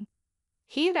planning.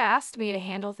 He had asked me to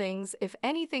handle things if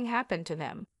anything happened to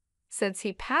them. Since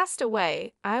he passed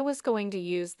away, I was going to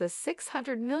use the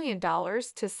 $600 million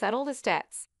to settle his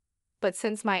debts. But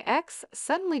since my ex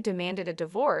suddenly demanded a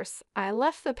divorce, I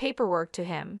left the paperwork to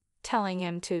him, telling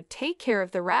him to take care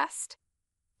of the rest.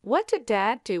 What did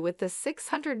Dad do with the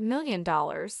 $600 million?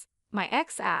 My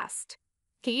ex asked.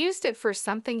 He used it for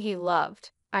something he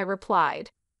loved, I replied.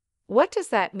 What does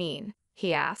that mean?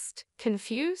 He asked,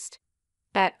 confused.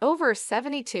 At over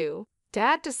 72,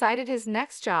 Dad decided his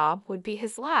next job would be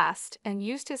his last and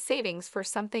used his savings for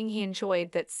something he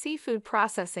enjoyed, that seafood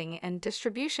processing and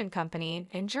distribution company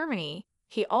in Germany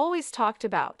he always talked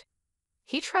about.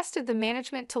 He trusted the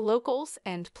management to locals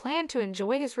and planned to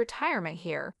enjoy his retirement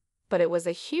here, but it was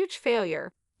a huge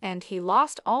failure, and he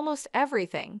lost almost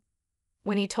everything.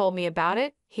 When he told me about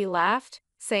it, he laughed,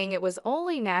 saying it was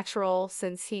only natural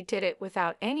since he did it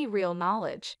without any real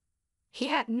knowledge. He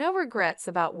had no regrets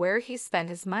about where he spent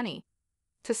his money.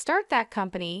 To start that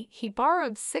company, he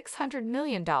borrowed $600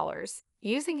 million,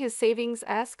 using his savings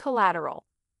as collateral.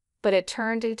 But it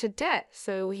turned into debt,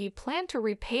 so he planned to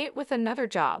repay it with another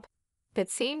job. It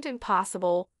seemed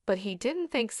impossible, but he didn't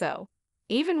think so.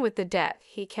 Even with the debt,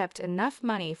 he kept enough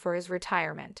money for his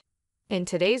retirement. In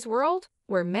today's world,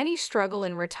 where many struggle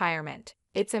in retirement,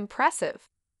 it's impressive.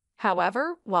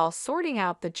 However, while sorting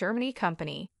out the Germany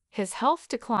company, his health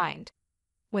declined.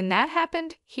 When that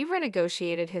happened, he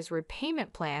renegotiated his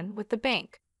repayment plan with the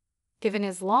bank. Given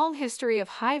his long history of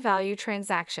high-value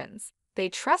transactions, they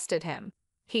trusted him.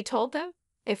 He told them,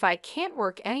 If I can't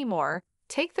work anymore,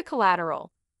 take the collateral.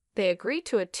 They agreed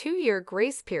to a 2-year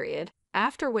grace period,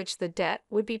 after which the debt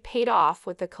would be paid off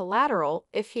with the collateral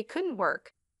if he couldn't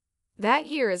work. That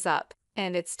year is up,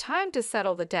 and it's time to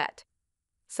settle the debt.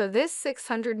 So this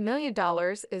 $600 million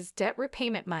is debt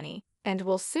repayment money, and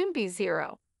will soon be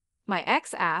zero. My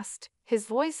ex asked, his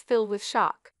voice filled with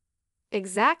shock.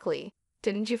 Exactly.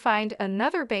 Didn't you find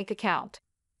another bank account?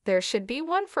 There should be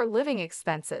one for living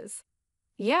expenses.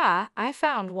 Yeah, I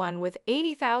found one with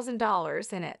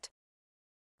 $80,000 in it.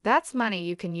 That's money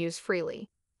you can use freely.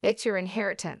 It's your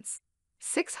inheritance.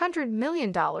 $600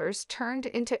 million turned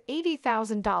into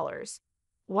 $80,000.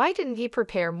 Why didn't he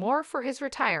prepare more for his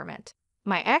retirement?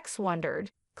 My ex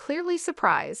wondered, clearly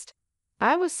surprised.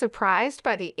 I was surprised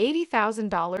by the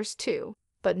 $80,000 too,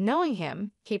 but knowing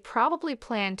him, he probably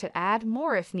planned to add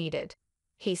more if needed.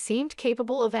 He seemed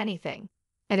capable of anything.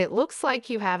 And it looks like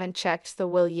you haven't checked the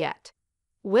will yet.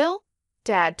 Will?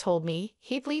 Dad told me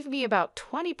he'd leave me about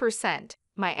 20%,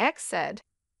 my ex said.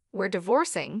 We're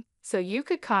divorcing, so you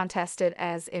could contest it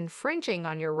as infringing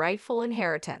on your rightful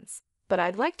inheritance, but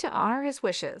I'd like to honor his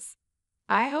wishes.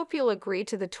 I hope you'll agree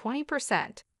to the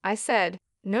 20%, I said,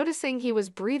 noticing he was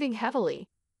breathing heavily.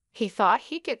 He thought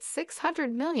he'd get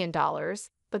 $600 million,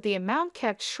 but the amount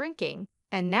kept shrinking,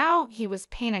 and now he was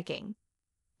panicking.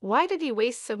 Why did he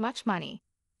waste so much money?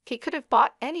 He could have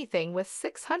bought anything with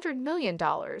 $600 million,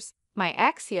 my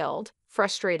ex yelled,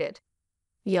 frustrated.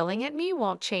 Yelling at me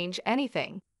won't change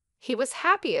anything. He was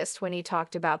happiest when he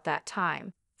talked about that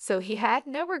time, so he had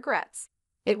no regrets.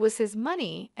 It was his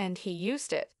money, and he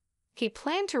used it. He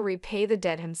planned to repay the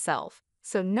debt himself,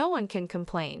 so no one can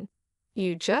complain.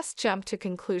 You just jumped to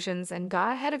conclusions and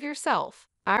got ahead of yourself,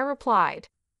 I replied.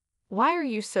 Why are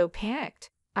you so panicked?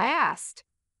 I asked.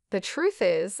 The truth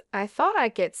is, I thought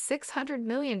I'd get $600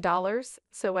 million,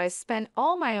 so I spent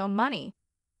all my own money.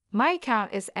 My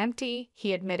account is empty,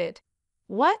 he admitted.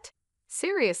 What?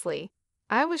 Seriously?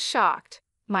 I was shocked.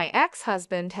 My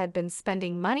ex-husband had been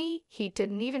spending money he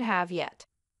didn't even have yet.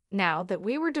 Now that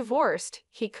we were divorced,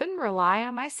 he couldn't rely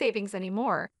on my savings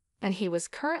anymore, and he was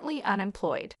currently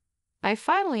unemployed. I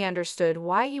finally understood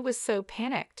why he was so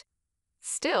panicked.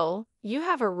 Still, you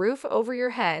have a roof over your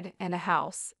head and a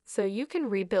house, so you can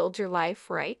rebuild your life,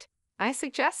 right? I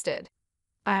suggested.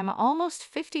 I'm almost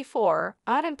 54,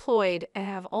 unemployed, and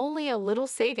have only a little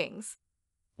savings.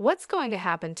 What's going to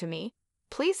happen to me?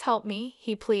 Please help me,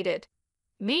 he pleaded.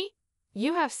 Me?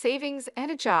 You have savings and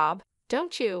a job,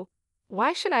 don't you?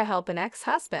 Why should I help an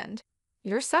ex-husband?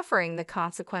 You're suffering the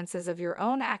consequences of your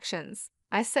own actions,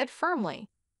 I said firmly.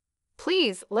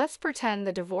 Please, let's pretend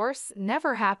the divorce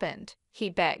never happened, he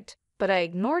begged, but I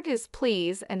ignored his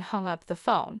pleas and hung up the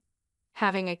phone.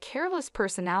 Having a careless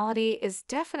personality is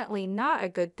definitely not a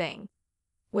good thing.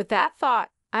 With that thought,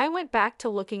 I went back to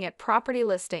looking at property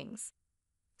listings.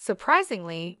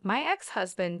 Surprisingly, my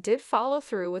ex-husband did follow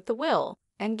through with the will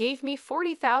and gave me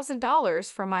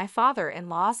 $40,000 for my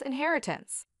father-in-law's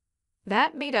inheritance.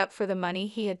 That made up for the money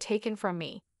he had taken from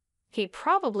me. He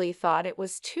probably thought it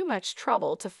was too much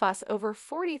trouble to fuss over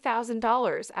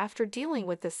 $40,000 after dealing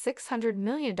with the $600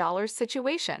 million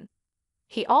situation.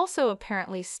 He also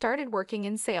apparently started working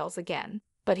in sales again,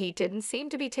 but he didn't seem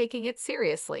to be taking it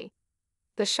seriously.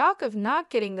 The shock of not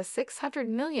getting the $600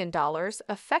 million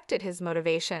affected his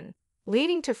motivation,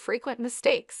 leading to frequent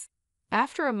mistakes.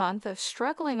 After a month of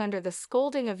struggling under the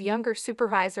scolding of younger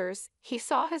supervisors, he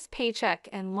saw his paycheck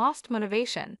and lost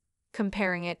motivation,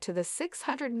 comparing it to the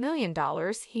 $600 million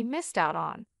he missed out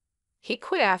on. He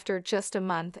quit after just a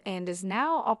month and is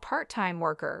now a part-time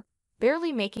worker,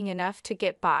 barely making enough to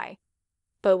get by.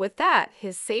 But with that,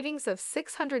 his savings of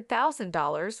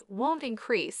 $600,000 won't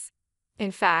increase.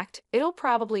 In fact, it'll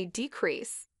probably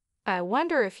decrease. I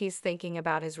wonder if he's thinking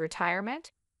about his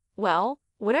retirement? Well,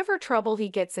 whatever trouble he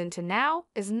gets into now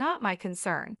is not my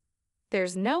concern.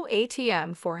 There's no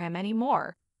ATM for him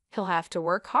anymore. He'll have to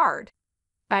work hard.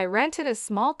 I rented a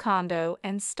small condo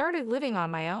and started living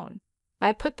on my own.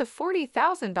 I put the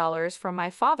 $40,000 from my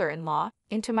father-in-law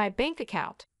into my bank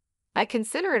account. I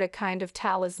consider it a kind of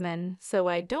talisman, so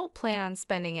I don't plan on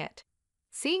spending it.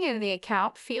 Seeing it in the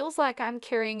account feels like I'm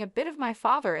carrying a bit of my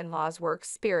father-in-law's work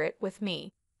spirit with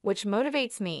me, which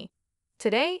motivates me.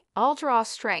 Today, I'll draw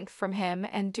strength from him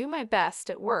and do my best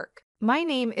at work. My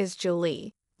name is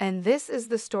Julie, and this is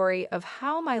the story of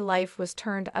how my life was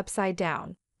turned upside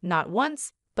down, not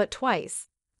once, but twice.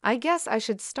 I guess I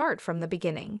should start from the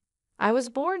beginning. I was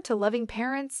born to loving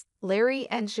parents, Larry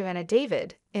and Joanna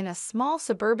David, in a small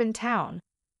suburban town.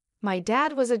 My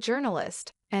dad was a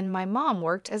journalist, and my mom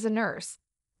worked as a nurse.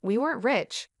 We weren't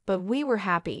rich, but we were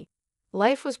happy.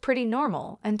 Life was pretty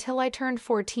normal until I turned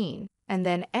 14, and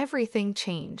then everything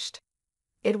changed.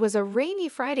 It was a rainy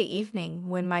Friday evening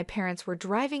when my parents were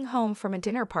driving home from a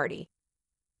dinner party.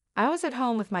 I was at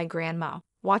home with my grandma,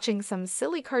 watching some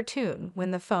silly cartoon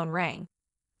when the phone rang.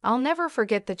 I'll never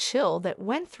forget the chill that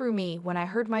went through me when I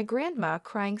heard my grandma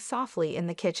crying softly in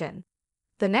the kitchen.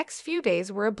 The next few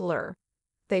days were a blur.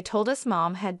 They told us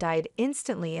Mom had died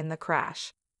instantly in the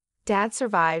crash. Dad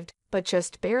survived, but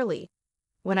just barely.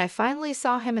 When I finally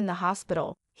saw him in the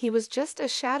hospital, he was just a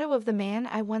shadow of the man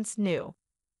I once knew.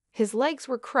 His legs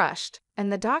were crushed,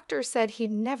 and the doctor said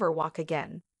he'd never walk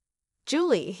again.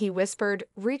 "Julie," he whispered,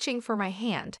 reaching for my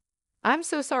hand. "I'm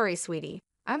so sorry, sweetie.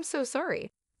 I'm so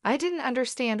sorry." I didn't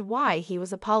understand why he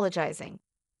was apologizing.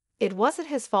 It wasn't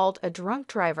his fault a drunk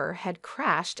driver had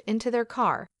crashed into their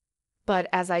car. But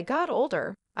as I got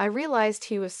older, I realized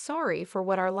he was sorry for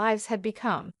what our lives had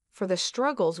become, for the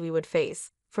struggles we would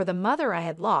face, for the mother I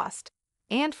had lost,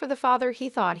 and for the father he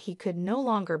thought he could no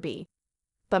longer be.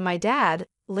 But my dad,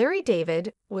 Larry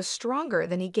David, was stronger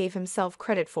than he gave himself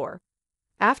credit for.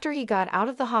 After he got out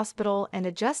of the hospital and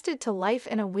adjusted to life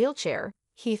in a wheelchair,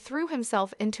 he threw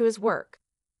himself into his work.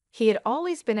 He had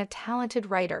always been a talented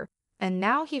writer, and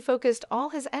now he focused all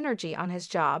his energy on his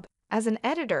job as an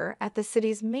editor at the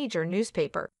city's major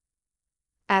newspaper.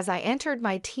 As I entered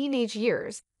my teenage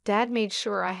years, Dad made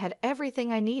sure I had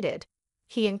everything I needed.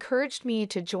 He encouraged me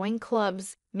to join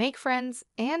clubs, make friends,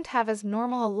 and have as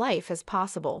normal a life as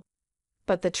possible.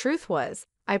 But the truth was,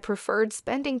 I preferred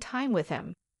spending time with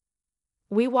him.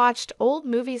 We watched old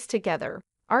movies together,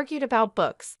 argued about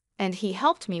books, and he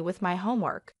helped me with my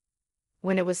homework.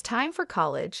 When it was time for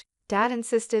college, Dad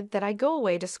insisted that I go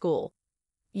away to school.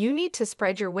 "You need to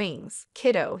spread your wings,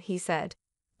 kiddo," he said.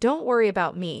 "Don't worry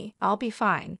about me, I'll be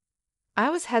fine." I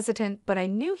was hesitant, but I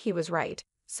knew he was right,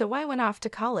 so I went off to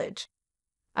college.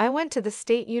 I went to the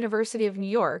State University of New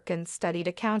York and studied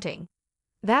accounting.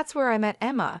 That's where I met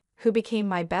Emma, who became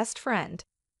my best friend.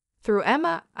 Through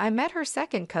Emma, I met her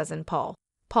second cousin, Paul.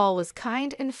 Paul was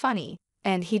kind and funny,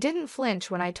 and he didn't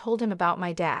flinch when I told him about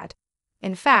my dad.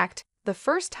 In fact, the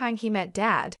first time he met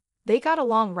Dad, they got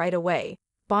along right away,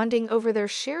 bonding over their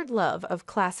shared love of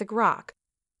classic rock.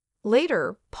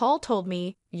 Later, Paul told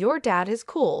me, "Your dad is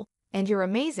cool, and you're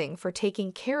amazing for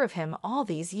taking care of him all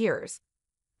these years."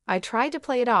 I tried to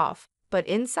play it off, but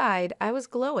inside I was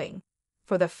glowing.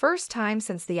 For the first time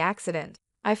since the accident,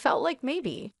 I felt like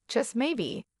maybe, just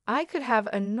maybe, I could have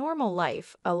a normal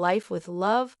life, a life with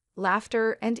love,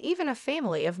 laughter, and even a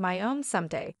family of my own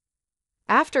someday.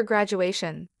 After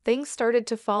graduation, things started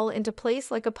to fall into place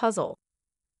like a puzzle.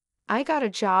 I got a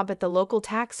job at the local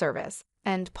tax service,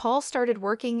 and Paul started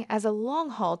working as a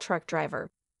long-haul truck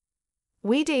driver.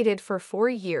 We dated for 4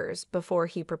 years before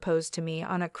he proposed to me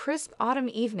on a crisp autumn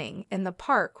evening in the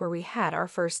park where we had our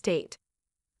first date.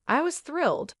 I was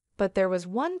thrilled, but there was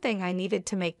one thing I needed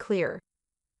to make clear.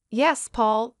 "Yes,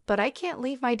 Paul, but I can't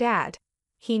leave my dad.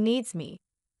 He needs me."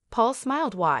 Paul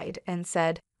smiled wide and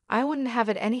said, "I wouldn't have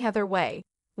it any other way.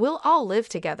 We'll all live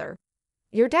together.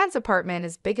 Your dad's apartment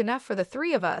is big enough for the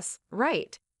 3 of us,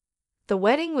 right?" The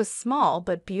wedding was small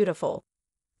but beautiful.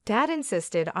 Dad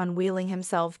insisted on wheeling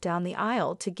himself down the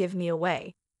aisle to give me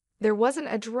away. There wasn't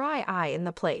a dry eye in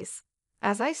the place.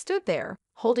 As I stood there,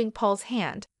 holding Paul's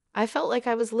hand, I felt like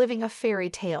I was living a fairy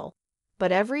tale.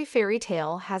 But every fairy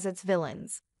tale has its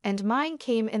villains, and mine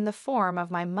came in the form of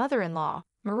my mother-in-law,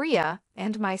 Maria,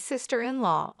 and my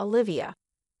sister-in-law, Olivia.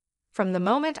 From the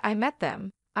moment I met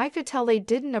them, I could tell they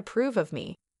didn't approve of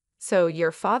me. "So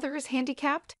your father is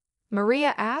handicapped?"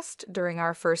 Maria asked during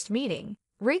our first meeting,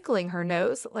 wrinkling her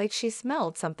nose like she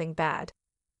smelled something bad.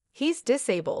 "He's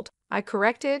disabled," I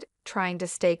corrected, trying to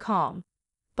stay calm.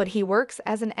 "But he works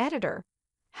as an editor."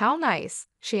 "How nice,"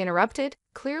 she interrupted,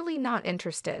 clearly not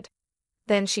interested.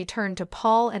 Then she turned to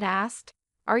Paul and asked,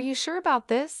 "Are you sure about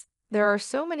this? There are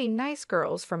so many nice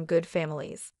girls from good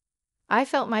families." I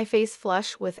felt my face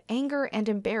flush with anger and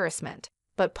embarrassment,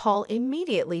 but Paul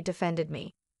immediately defended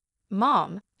me.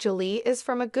 "Mom, Julie is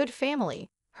from a good family.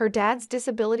 Her dad's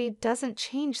disability doesn't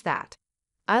change that.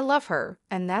 I love her,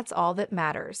 and that's all that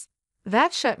matters."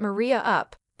 That shut Maria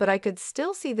up, but I could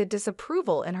still see the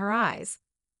disapproval in her eyes.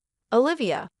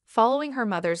 Olivia, following her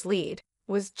mother's lead,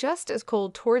 was just as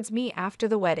cold towards me after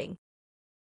the wedding.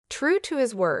 True to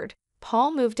his word,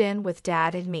 Paul moved in with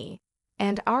Dad and me,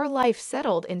 and our life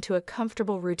settled into a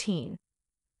comfortable routine.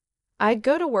 I'd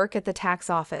go to work at the tax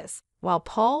office, while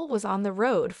Paul was on the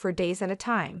road for days at a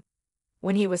time.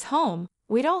 When he was home,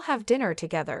 we'd all have dinner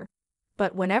together.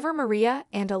 But whenever Maria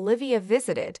and Olivia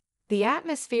visited, the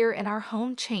atmosphere in our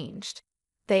home changed.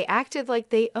 They acted like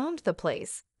they owned the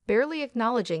place, barely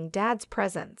acknowledging Dad's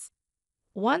presence.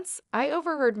 Once, I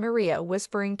overheard Maria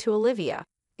whispering to Olivia,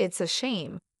 It's a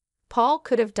shame. Paul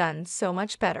could have done so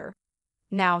much better.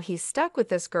 Now he's stuck with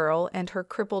this girl and her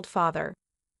crippled father.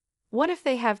 What if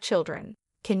they have children?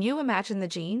 Can you imagine the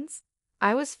genes?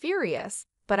 I was furious,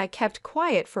 but I kept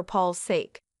quiet for Paul's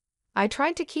sake. I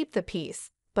tried to keep the peace,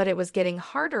 but it was getting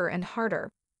harder and harder.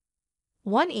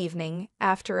 One evening,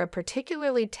 after a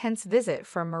particularly tense visit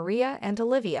from Maria and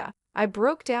Olivia, I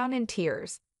broke down in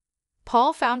tears.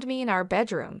 Paul found me in our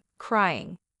bedroom,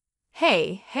 crying.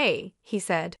 Hey, he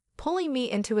said, pulling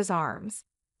me into his arms.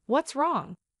 What's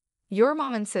wrong? Your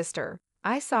mom and sister,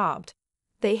 I sobbed.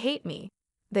 They hate me.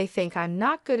 They think I'm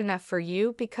not good enough for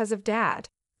you because of Dad.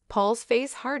 Paul's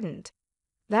face hardened.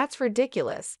 That's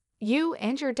ridiculous. You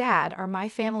and your dad are my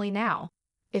family now.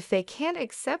 If they can't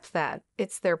accept that,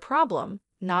 it's their problem,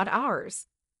 not ours.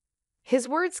 His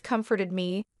words comforted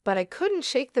me, but I couldn't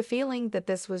shake the feeling that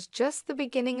this was just the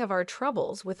beginning of our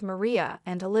troubles with Maria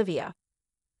and Olivia.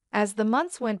 As the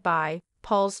months went by,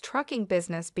 Paul's trucking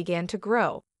business began to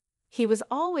grow. He was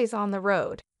always on the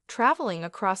road, traveling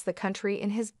across the country in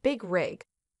his big rig.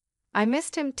 I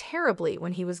missed him terribly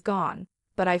when he was gone,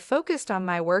 but I focused on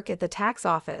my work at the tax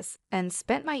office and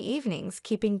spent my evenings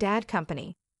keeping Dad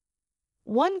company.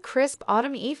 One crisp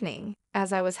autumn evening,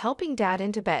 as I was helping Dad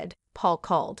into bed, Paul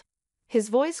called. His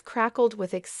voice crackled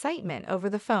with excitement over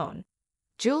the phone.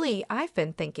 Julie, I've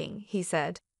been thinking, he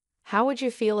said. How would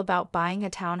you feel about buying a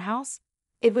townhouse?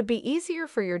 It would be easier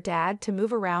for your dad to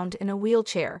move around in a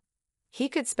wheelchair. He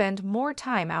could spend more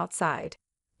time outside.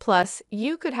 Plus,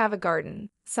 you could have a garden,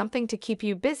 something to keep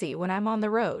you busy when I'm on the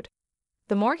road.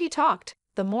 The more he talked,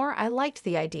 the more I liked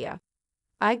the idea.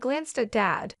 I glanced at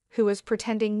Dad, who was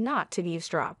pretending not to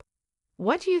eavesdrop.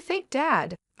 What do you think,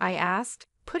 Dad? I asked,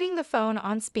 putting the phone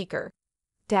on speaker.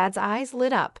 Dad's eyes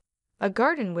lit up. A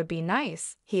garden would be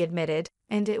nice, he admitted,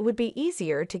 and it would be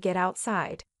easier to get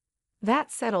outside.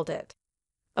 That settled it.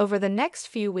 Over the next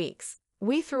few weeks,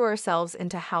 we threw ourselves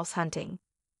into house hunting.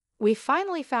 We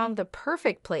finally found the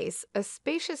perfect place, a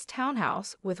spacious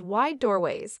townhouse with wide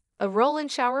doorways, a roll-in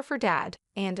shower for Dad,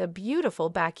 and a beautiful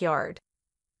backyard.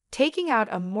 Taking out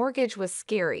a mortgage was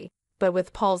scary, but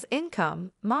with Paul's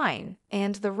income, mine,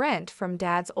 and the rent from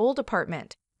Dad's old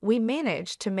apartment, we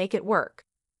managed to make it work.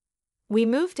 We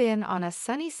moved in on a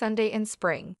sunny Sunday in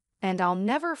spring, and I'll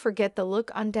never forget the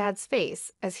look on Dad's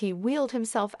face as he wheeled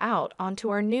himself out onto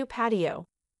our new patio.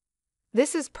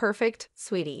 This is perfect,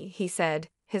 sweetie, he said,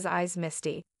 his eyes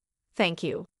misty. Thank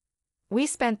you. We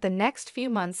spent the next few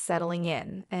months settling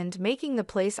in and making the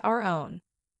place our own.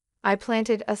 I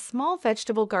planted a small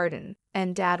vegetable garden,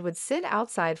 and Dad would sit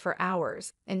outside for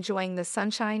hours, enjoying the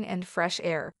sunshine and fresh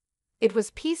air. It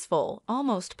was peaceful,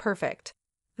 almost perfect.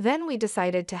 Then we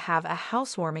decided to have a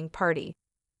housewarming party.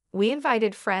 We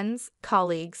invited friends,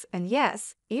 colleagues, and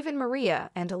yes, even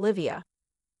Maria and Olivia.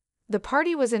 The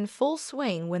party was in full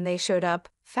swing when they showed up,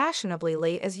 fashionably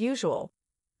late as usual.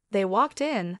 They walked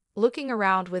in, looking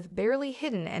around with barely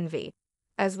hidden envy.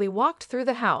 As we walked through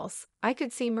the house, I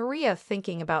could see Maria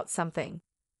thinking about something.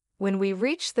 When we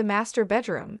reached the master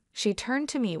bedroom, she turned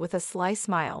to me with a sly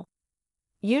smile.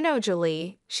 You know,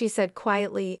 Julie, she said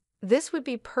quietly, this would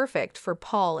be perfect for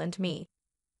Paul and me.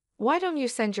 Why don't you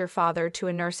send your father to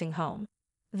a nursing home?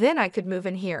 Then I could move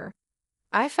in here.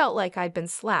 I felt like I'd been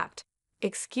slapped.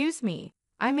 Excuse me,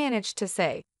 I managed to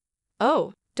say.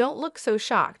 Oh, don't look so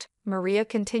shocked, Maria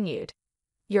continued.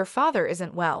 Your father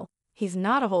isn't well. He's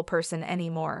not a whole person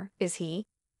anymore, is he?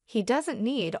 He doesn't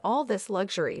need all this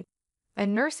luxury. A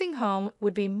nursing home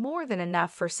would be more than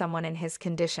enough for someone in his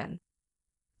condition.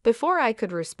 Before I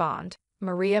could respond,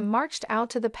 Maria marched out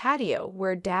to the patio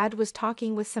where Dad was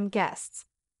talking with some guests.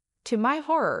 To my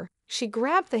horror, she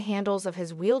grabbed the handles of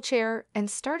his wheelchair and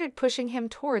started pushing him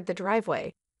toward the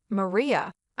driveway.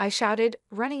 Maria, I shouted,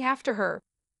 running after her.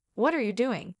 What are you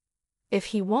doing? If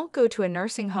he won't go to a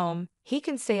nursing home, he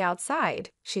can stay outside,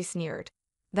 she sneered.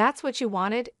 That's what you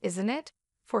wanted, isn't it?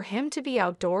 For him to be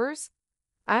outdoors?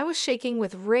 I was shaking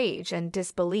with rage and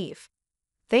disbelief.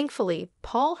 Thankfully,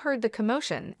 Paul heard the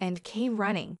commotion and came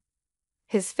running.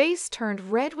 His face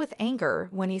turned red with anger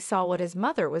when he saw what his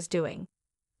mother was doing.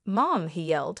 Mom, he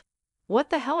yelled. What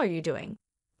the hell are you doing?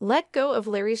 Let go of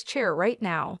Larry's chair right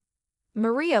now.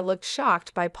 Maria looked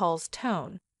shocked by Paul's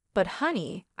tone. But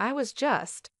honey, I was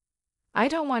just... I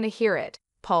don't want to hear it,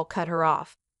 Paul cut her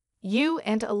off. You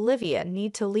and Olivia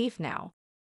need to leave now.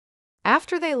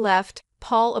 After they left,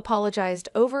 Paul apologized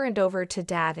over and over to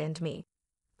Dad and me.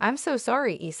 I'm so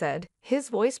sorry, he said, his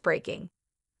voice breaking.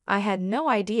 I had no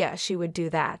idea she would do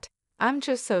that. I'm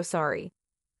just so sorry.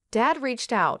 Dad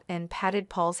reached out and patted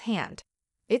Paul's hand.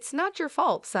 It's not your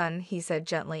fault, son, he said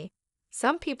gently.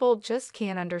 Some people just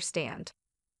can't understand.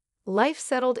 Life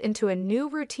settled into a new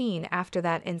routine after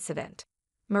that incident.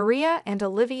 Maria and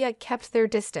Olivia kept their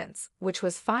distance, which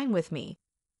was fine with me.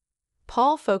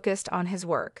 Paul focused on his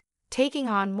work, taking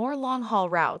on more long-haul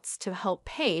routes to help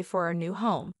pay for our new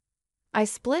home. I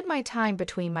split my time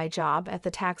between my job at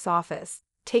the tax office,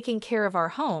 taking care of our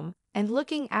home, and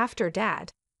looking after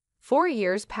Dad. 4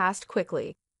 years passed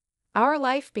quickly. Our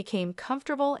life became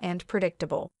comfortable and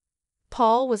predictable.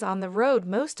 Paul was on the road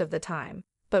most of the time,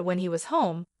 but when he was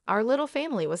home, our little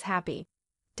family was happy.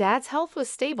 Dad's health was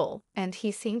stable, and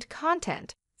he seemed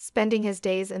content, spending his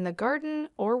days in the garden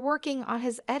or working on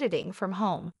his editing from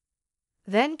home.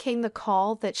 Then came the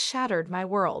call that shattered my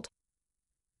world.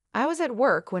 I was at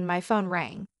work when my phone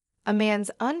rang. A man's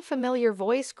unfamiliar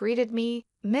voice greeted me,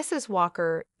 "Mrs.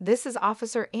 Walker, this is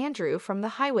Officer Andrew from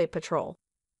the Highway Patrol."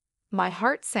 My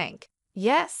heart sank.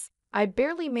 "Yes," I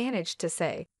barely managed to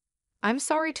say. "I'm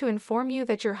sorry to inform you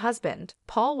that your husband,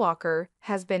 Paul Walker,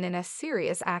 has been in a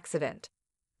serious accident."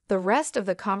 The rest of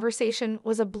the conversation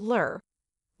was a blur.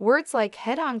 Words like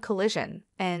head-on collision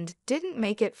and "didn't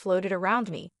make it" floated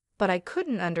around me, but I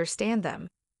couldn't understand them.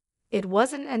 It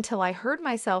wasn't until I heard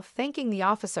myself thanking the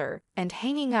officer and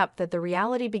hanging up that the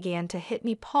reality began to hit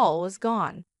me. Paul was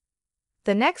gone.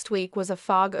 The next week was a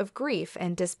fog of grief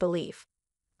and disbelief.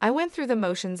 I went through the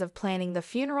motions of planning the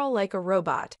funeral like a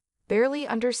robot, barely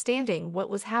understanding what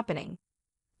was happening.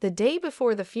 The day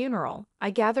before the funeral, I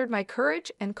gathered my courage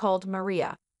and called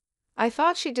Maria. I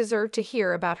thought she deserved to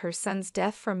hear about her son's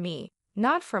death from me,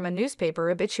 not from a newspaper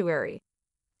obituary.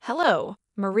 "Hello,"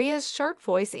 Maria's sharp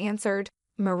voice answered.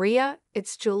 "Maria,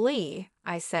 it's Julie,"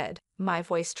 I said, my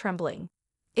voice trembling.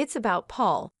 "It's about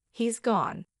Paul. He's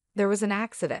gone. There was an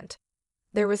accident."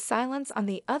 There was silence on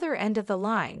the other end of the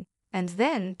line, and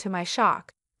then, to my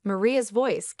shock, Maria's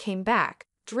voice came back,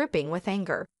 dripping with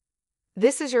anger.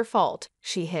 "This is your fault,"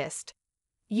 she hissed.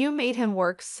 "You made him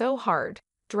work so hard,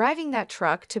 driving that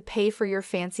truck to pay for your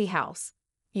fancy house.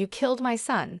 You killed my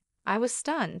son." I was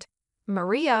stunned.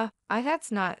 "Maria,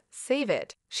 that's not—" "Save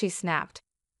it," she snapped.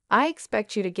 "I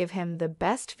expect you to give him the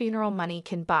best funeral money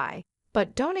can buy,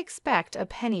 but don't expect a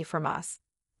penny from us.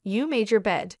 You made your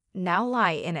bed, now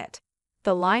lie in it."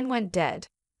 The line went dead.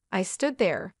 I stood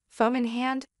there, phone in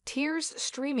hand, tears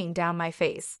streaming down my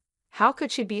face. How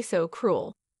could she be so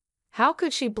cruel? How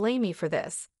could she blame me for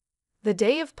this? The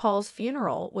day of Paul's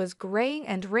funeral was gray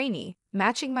and rainy,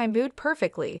 matching my mood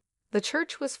perfectly. The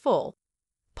church was full.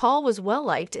 Paul was well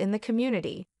liked in the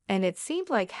community, and it seemed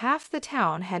like half the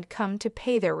town had come to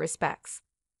pay their respects.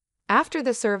 After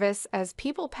the service, as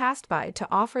people passed by to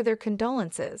offer their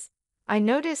condolences, I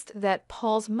noticed that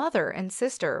Paul's mother and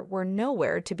sister were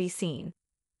nowhere to be seen.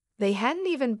 They hadn't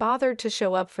even bothered to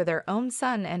show up for their own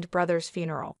son and brother's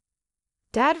funeral.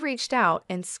 Dad reached out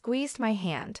and squeezed my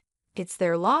hand. "It's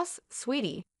their loss,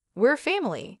 sweetie. We're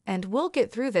family, and we'll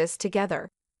get through this together."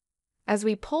 As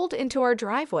we pulled into our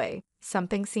driveway,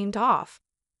 something seemed off.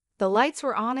 The lights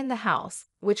were on in the house,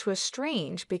 which was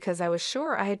strange because I was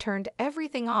sure I had turned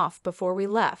everything off before we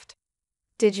left.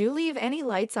 "Did you leave any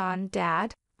lights on,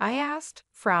 Dad?" I asked,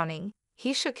 frowning.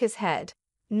 He shook his head.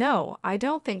 "No, I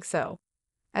don't think so."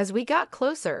 As we got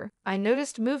closer, I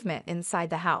noticed movement inside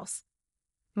the house.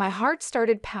 My heart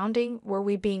started pounding. Were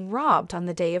we being robbed on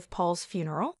the day of Paul's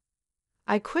funeral?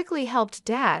 I quickly helped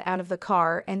Dad out of the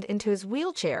car and into his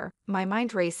wheelchair, my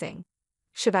mind racing.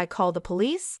 Should I call the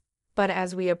police? But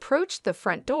as we approached the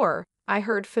front door, I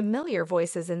heard familiar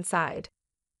voices inside.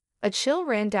 A chill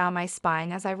ran down my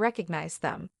spine as I recognized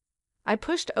them. I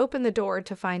pushed open the door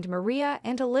to find Maria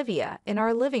and Olivia in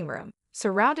our living room,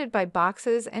 surrounded by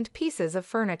boxes and pieces of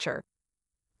furniture.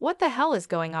 "What the hell is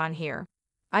going on here?"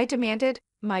 I demanded,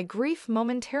 my grief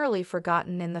momentarily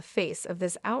forgotten in the face of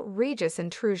this outrageous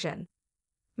intrusion.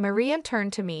 Maria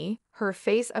turned to me, her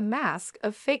face a mask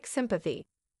of fake sympathy.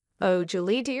 "Oh,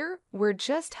 Julie dear, we're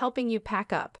just helping you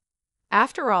pack up.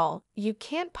 After all, you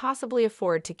can't possibly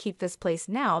afford to keep this place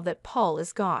now that Paul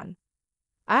is gone."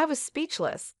 I was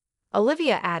speechless.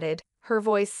 Olivia added, her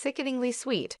voice sickeningly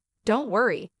sweet, "Don't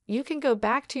worry, you can go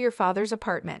back to your father's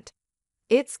apartment.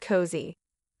 It's cozy."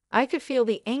 I could feel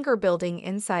the anger building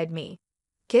inside me.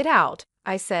 "Get out,"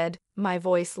 I said, my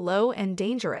voice low and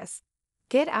dangerous.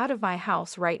 "Get out of my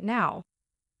house right now."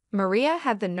 Maria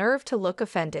had the nerve to look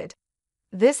offended.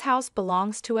 "This house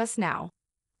belongs to us now.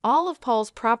 All of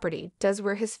Paul's property does.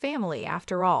 We're his family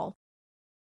after all."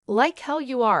 "Like hell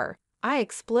you are," I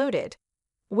exploded.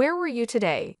 "Where were you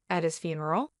today? At his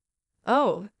funeral?"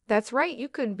 "Oh, that's right, you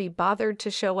couldn't be bothered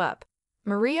to show up."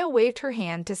 Maria waved her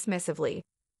hand dismissively.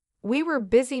 "We were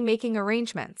busy making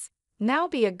arrangements. Now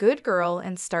be a good girl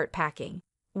and start packing.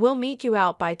 We'll meet you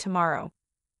out by tomorrow."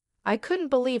 I couldn't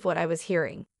believe what I was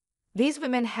hearing. These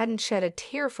women hadn't shed a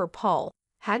tear for Paul,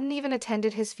 hadn't even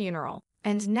attended his funeral,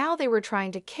 and now they were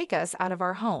trying to kick us out of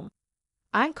our home.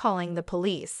 "I'm calling the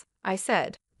police," I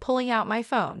said, pulling out my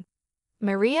phone.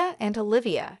 Maria and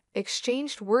Olivia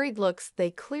exchanged worried looks.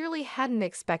 They clearly hadn't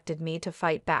expected me to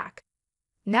fight back.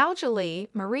 "Now, Julie,"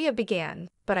 Maria began,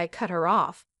 but I cut her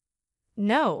off.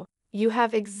 "No, you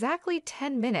have exactly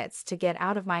 10 minutes to get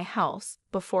out of my house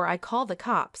before I call the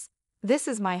cops. This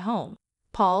is my home.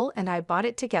 Paul and I bought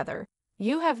it together.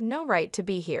 You have no right to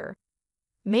be here."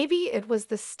 Maybe it was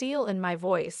the steel in my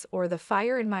voice or the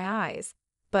fire in my eyes,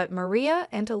 but Maria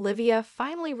and Olivia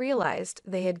finally realized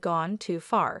they had gone too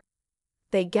far.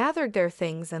 They gathered their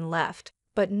things and left,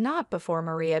 but not before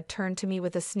Maria turned to me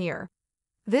with a sneer.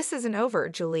 "This isn't over,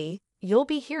 Julie. You'll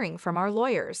be hearing from our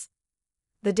lawyers."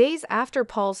 The days after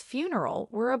Paul's funeral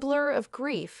were a blur of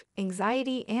grief,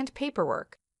 anxiety, and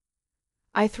paperwork.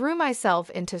 I threw myself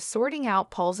into sorting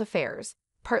out Paul's affairs,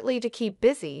 partly to keep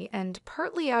busy and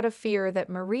partly out of fear that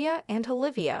Maria and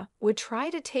Olivia would try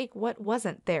to take what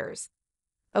wasn't theirs.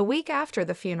 A week after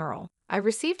the funeral, I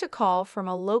received a call from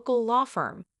a local law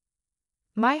firm.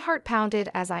 My heart pounded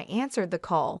as I answered the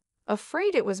call,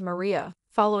 afraid it was Maria,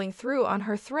 following through on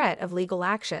her threat of legal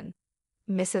action.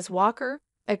 "Mrs. Walker?"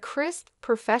 a crisp,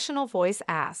 professional voice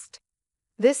asked.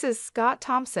 "This is Scott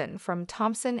Thompson from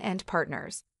Thompson and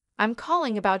Partners. I'm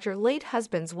calling about your late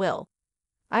husband's will."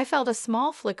 I felt a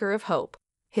small flicker of hope.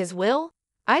 "His will?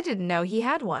 I didn't know he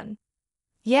had one."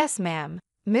 "Yes, ma'am.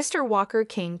 Mr. Walker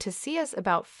came to see us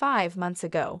about 5 months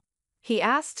ago. He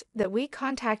asked that we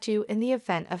contact you in the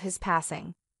event of his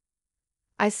passing."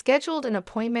 I scheduled an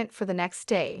appointment for the next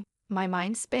day, my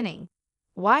mind spinning.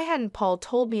 Why hadn't Paul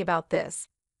told me about this?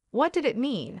 What did it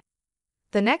mean?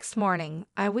 The next morning,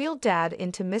 I wheeled Dad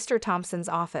into Mr. Thompson's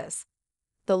office.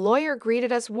 The lawyer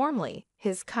greeted us warmly,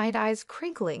 his kind eyes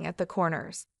crinkling at the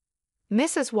corners.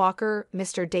 "Mrs. Walker,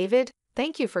 Mr. David,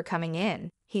 thank you for coming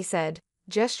in," he said,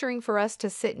 gesturing for us to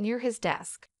sit near his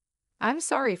desk. "I'm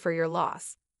sorry for your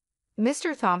loss."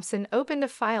 Mr. Thompson opened a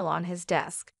file on his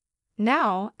desk.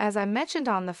 "Now, as I mentioned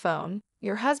on the phone,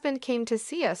 your husband came to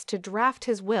see us to draft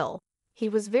his will. He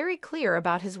was very clear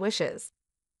about his wishes."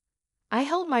 I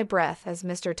held my breath as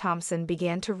Mr. Thompson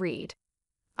began to read.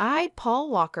 "I, Paul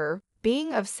Walker,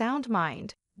 being of sound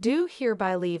mind, do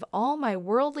hereby leave all my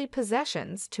worldly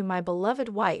possessions to my beloved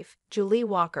wife, Julie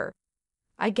Walker."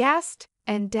 I gasped,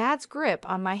 and Dad's grip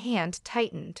on my hand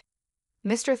tightened.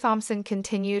 Mr. Thompson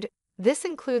continued, "This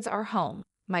includes our home,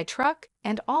 my truck,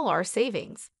 and all our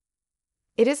savings.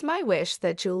 It is my wish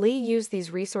that Julie use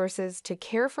these resources to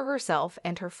care for herself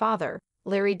and her father,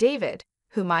 Larry David,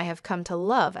 whom I have come to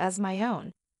love as my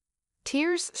own."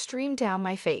 Tears streamed down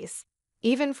my face.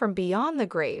 Even from beyond the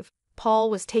grave, Paul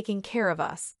was taking care of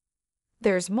us.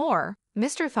 "There's more,"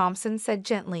 Mr. Thompson said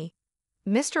gently.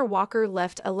 "Mr. Walker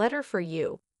left a letter for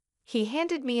you." He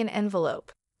handed me an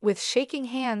envelope. With shaking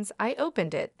hands, I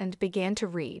opened it and began to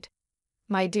read.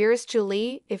 "My dearest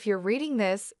Julie, if you're reading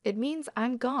this, it means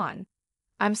I'm gone.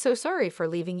 I'm so sorry for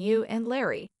leaving you and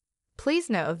Larry. Please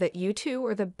know that you two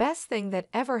are the best thing that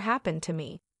ever happened to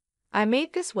me. I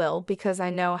made this will because I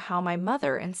know how my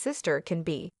mother and sister can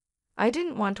be. I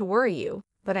didn't want to worry you,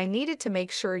 but I needed to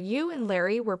make sure you and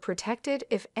Larry were protected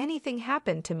if anything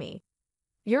happened to me.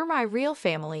 You're my real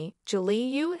family, Julie,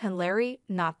 you and Larry,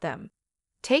 not them.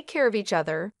 Take care of each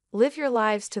other, live your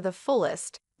lives to the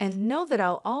fullest, and know that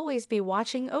I'll always be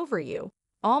watching over you.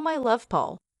 All my love,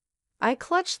 Paul." I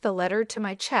clutched the letter to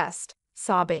my chest,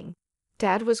 sobbing.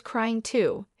 Dad was crying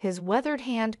too, his weathered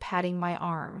hand patting my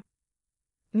arm.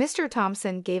 Mr.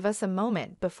 Thompson gave us a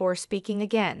moment before speaking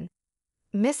again.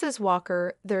 "Mrs.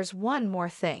 Walker, there's one more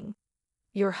thing.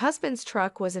 Your husband's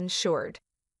truck was insured.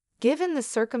 Given the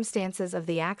circumstances of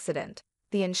the accident,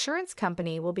 the insurance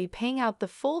company will be paying out the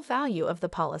full value of the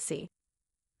policy."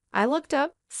 I looked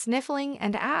up, sniffling,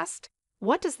 and asked,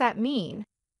 "What does that mean?"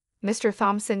 Mr.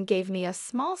 Thompson gave me a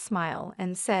small smile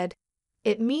and said,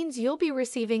 "It means you'll be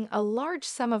receiving a large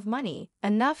sum of money,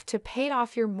 enough to pay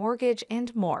off your mortgage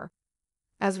and more."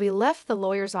 As we left the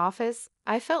lawyer's office,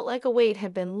 I felt like a weight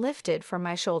had been lifted from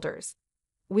my shoulders.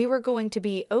 We were going to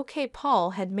be okay.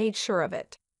 Paul had made sure of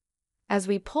it. As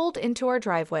we pulled into our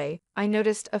driveway, I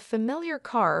noticed a familiar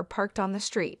car parked on the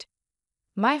street.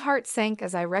 My heart sank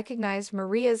as I recognized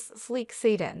Maria's sleek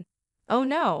sedan. "Oh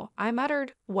no," I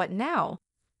muttered, "what now?"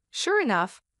 Sure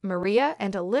enough, Maria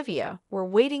and Olivia were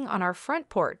waiting on our front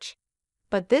porch.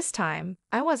 But this time,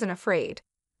 I wasn't afraid.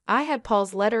 I had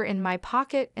Paul's letter in my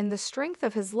pocket and the strength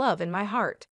of his love in my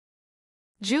heart.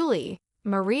 "Julie,"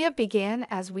 Maria began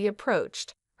as we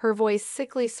approached, her voice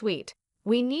sickly sweet,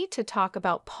 "we need to talk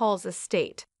about Paul's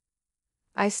estate."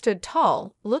 I stood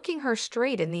tall, looking her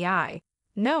straight in the eye.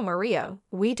 No, Maria,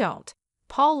 we don't.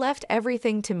 Paul left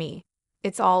everything to me.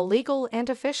 It's all legal and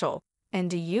official. And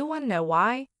do you want to know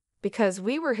why? Because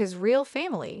we were his real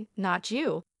family, not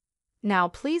you. Now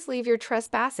please leave your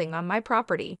trespassing on my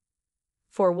property.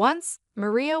 For once,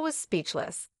 Maria was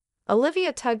speechless.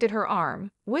 Olivia tugged at her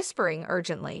arm, whispering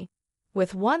urgently.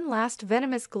 With one last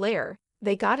venomous glare,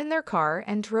 they got in their car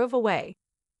and drove away.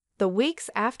 The weeks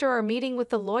after our meeting with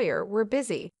the lawyer were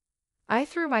busy. I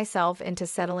threw myself into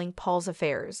settling Paul's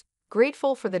affairs,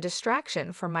 grateful for the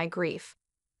distraction from my grief.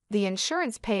 The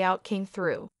insurance payout came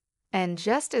through, and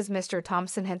just as Mr.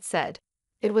 Thompson had said,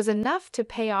 it was enough to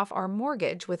pay off our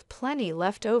mortgage with plenty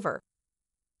left over.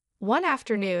 One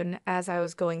afternoon, as I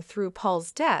was going through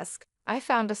Paul's desk, I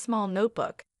found a small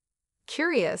notebook.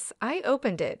 Curious, I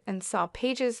opened it and saw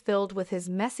pages filled with his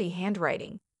messy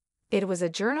handwriting. It was a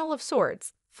journal of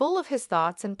sorts, full of his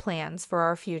thoughts and plans for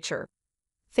our future.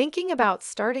 Thinking about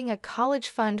starting a college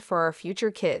fund for our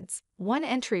future kids, one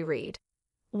entry read,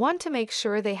 "Want to make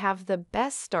sure they have the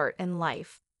best start in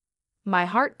life." My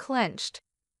heart clenched.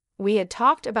 We had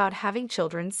talked about having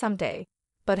children someday,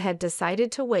 but had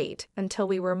decided to wait until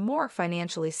we were more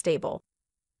financially stable.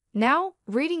 Now,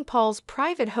 reading Paul's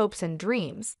private hopes and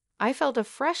dreams, I felt a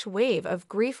fresh wave of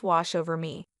grief wash over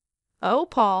me. "Oh,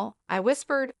 Paul," I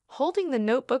whispered, holding the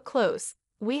notebook close,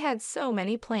 "we had so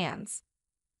many plans."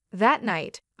 That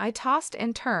night, I tossed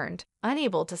and turned,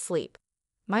 unable to sleep.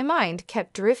 My mind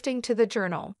kept drifting to the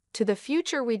journal, to the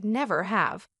future we'd never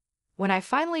have. When I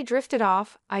finally drifted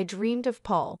off, I dreamed of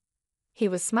Paul. He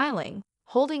was smiling,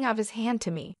 holding out his hand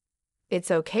to me.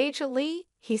 "It's okay, Julie,"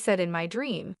 he said in my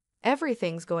dream.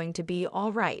 "Everything's going to be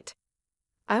all right."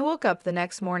 I woke up the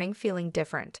next morning feeling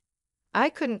different. I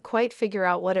couldn't quite figure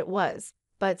out what it was,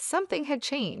 but something had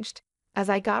changed. As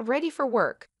I got ready for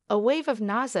work, a wave of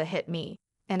nausea hit me,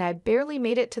 and I barely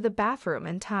made it to the bathroom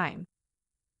in time.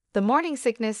 The morning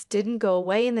sickness didn't go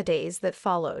away in the days that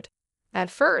followed.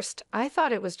 At first, I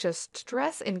thought it was just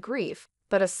stress and grief,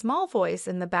 but a small voice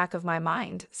in the back of my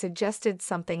mind suggested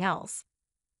something else.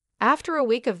 After a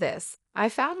week of this, I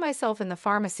found myself in the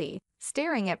pharmacy,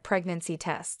 staring at pregnancy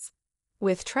tests.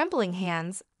 With trembling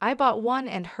hands, I bought one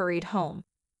and hurried home.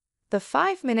 The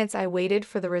 5 minutes I waited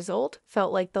for the result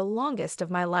felt like the longest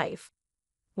of my life.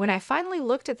 When I finally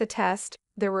looked at the test,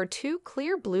 there were 2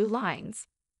 clear blue lines.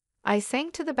 I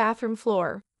sank to the bathroom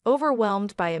floor,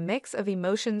 overwhelmed by a mix of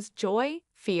emotions: joy,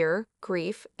 fear,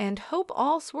 grief, and hope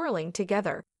all swirling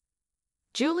together.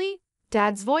 "Julie,"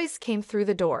 Dad's voice came through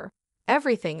the door.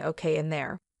 "Everything okay in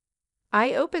there?"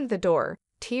 I opened the door,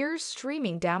 tears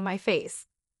streaming down my face.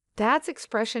 Dad's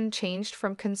expression changed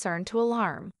from concern to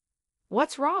alarm.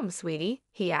 "What's wrong, sweetie?"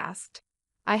 he asked.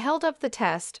 I held up the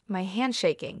test, my hand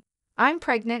shaking. "I'm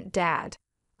pregnant, Dad."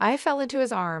 I fell into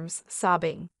his arms,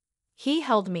 sobbing. He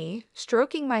held me,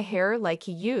 stroking my hair like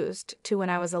he used to when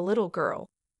I was a little girl.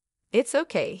 "It's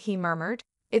okay," he murmured.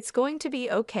 "It's going to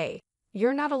be okay.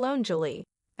 You're not alone, Julie.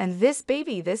 And this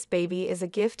baby is a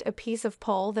gift, a piece of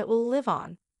Paul that will live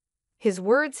on." His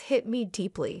words hit me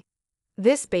deeply.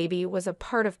 This baby was a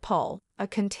part of Paul, a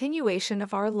continuation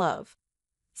of our love.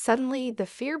 Suddenly, the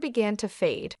fear began to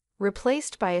fade,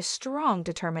 replaced by a strong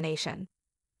determination.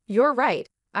 "You're right,"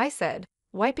 I said,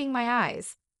 wiping my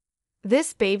eyes.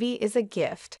 "This baby is a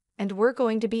gift, and we're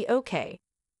going to be okay."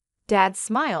 Dad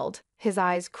smiled, his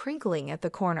eyes crinkling at the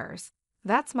corners.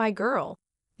 "That's my girl.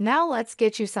 Now let's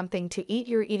get you something to eat.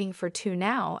 You're eating for 2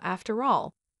 now, after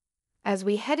all." As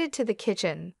we headed to the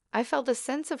kitchen, I felt a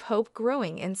sense of hope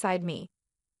growing inside me.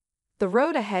 The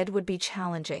road ahead would be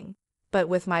challenging, but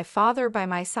with my father by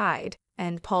my side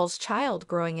and Paul's child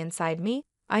growing inside me,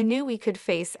 I knew we could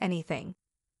face anything.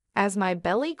 As my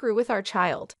belly grew with our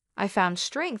child, I found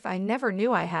strength I never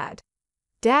knew I had.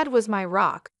 Dad was my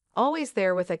rock, always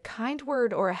there with a kind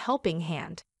word or a helping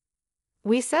hand.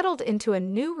 We settled into a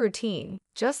new routine,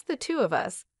 just the 2 of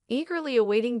us, eagerly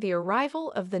awaiting the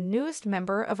arrival of the newest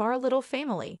member of our little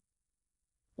family.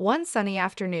 One sunny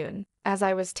afternoon, as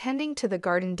I was tending to the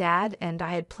garden Dad and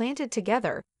I had planted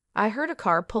together, I heard a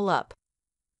car pull up.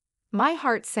 My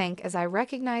heart sank as I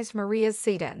recognized Maria's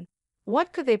sedan.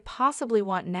 What could they possibly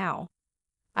want now?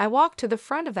 I walked to the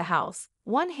front of the house,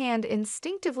 one hand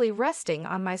instinctively resting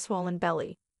on my swollen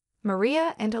belly.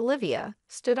 Maria and Olivia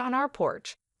stood on our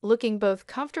porch, looking both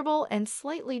comfortable and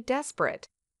slightly desperate.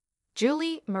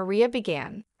 "Julie," Maria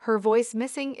began, her voice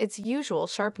missing its usual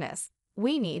sharpness,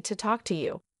 "we need to talk to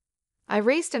you." I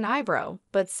raised an eyebrow,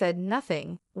 but said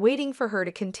nothing, waiting for her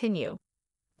to continue.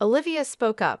 Olivia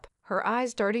spoke up, her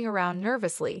eyes darting around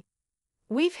nervously.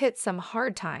 "We've hit some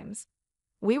hard times.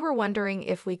 We were wondering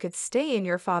if we could stay in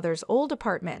your father's old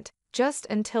apartment just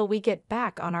until we get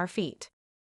back on our feet."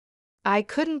 I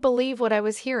couldn't believe what I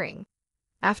was hearing.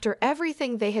 After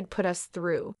everything they had put us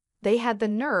through, they had the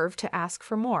nerve to ask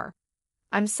for more.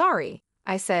 "I'm sorry,"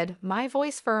 I said, my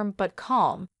voice firm but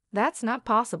calm. "That's not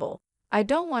possible. I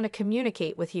don't want to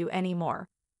communicate with you anymore."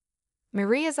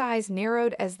 Maria's eyes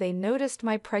narrowed as they noticed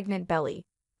my pregnant belly.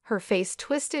 Her face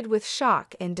twisted with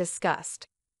shock and disgust.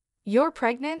 "You're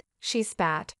pregnant?" she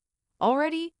spat.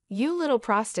 "Already? You little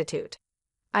prostitute.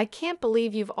 I can't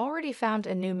believe you've already found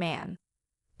a new man.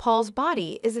 Paul's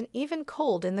body isn't even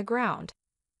cold in the ground."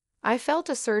 I felt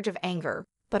a surge of anger,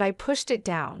 but I pushed it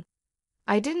down.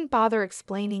 I didn't bother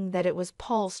explaining that it was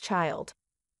Paul's child.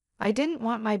 I didn't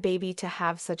want my baby to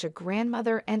have such a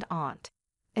grandmother and aunt.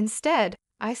 Instead,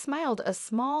 I smiled a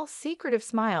small, secretive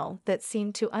smile that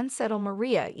seemed to unsettle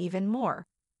Maria even more.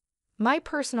 "My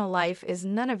personal life is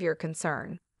none of your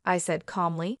concern," I said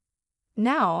calmly.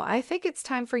 "Now I think it's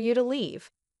time for you to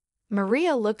leave."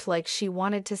 Maria looked like she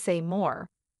wanted to say more,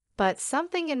 but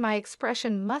something in my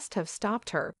expression must have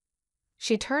stopped her.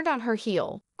 She turned on her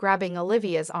heel, grabbing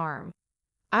Olivia's arm.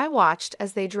 I watched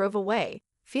as they drove away,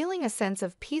 feeling a sense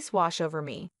of peace wash over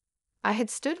me. I had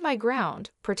stood my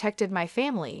ground, protected my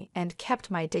family, and kept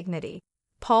my dignity.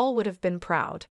 Paul would have been proud.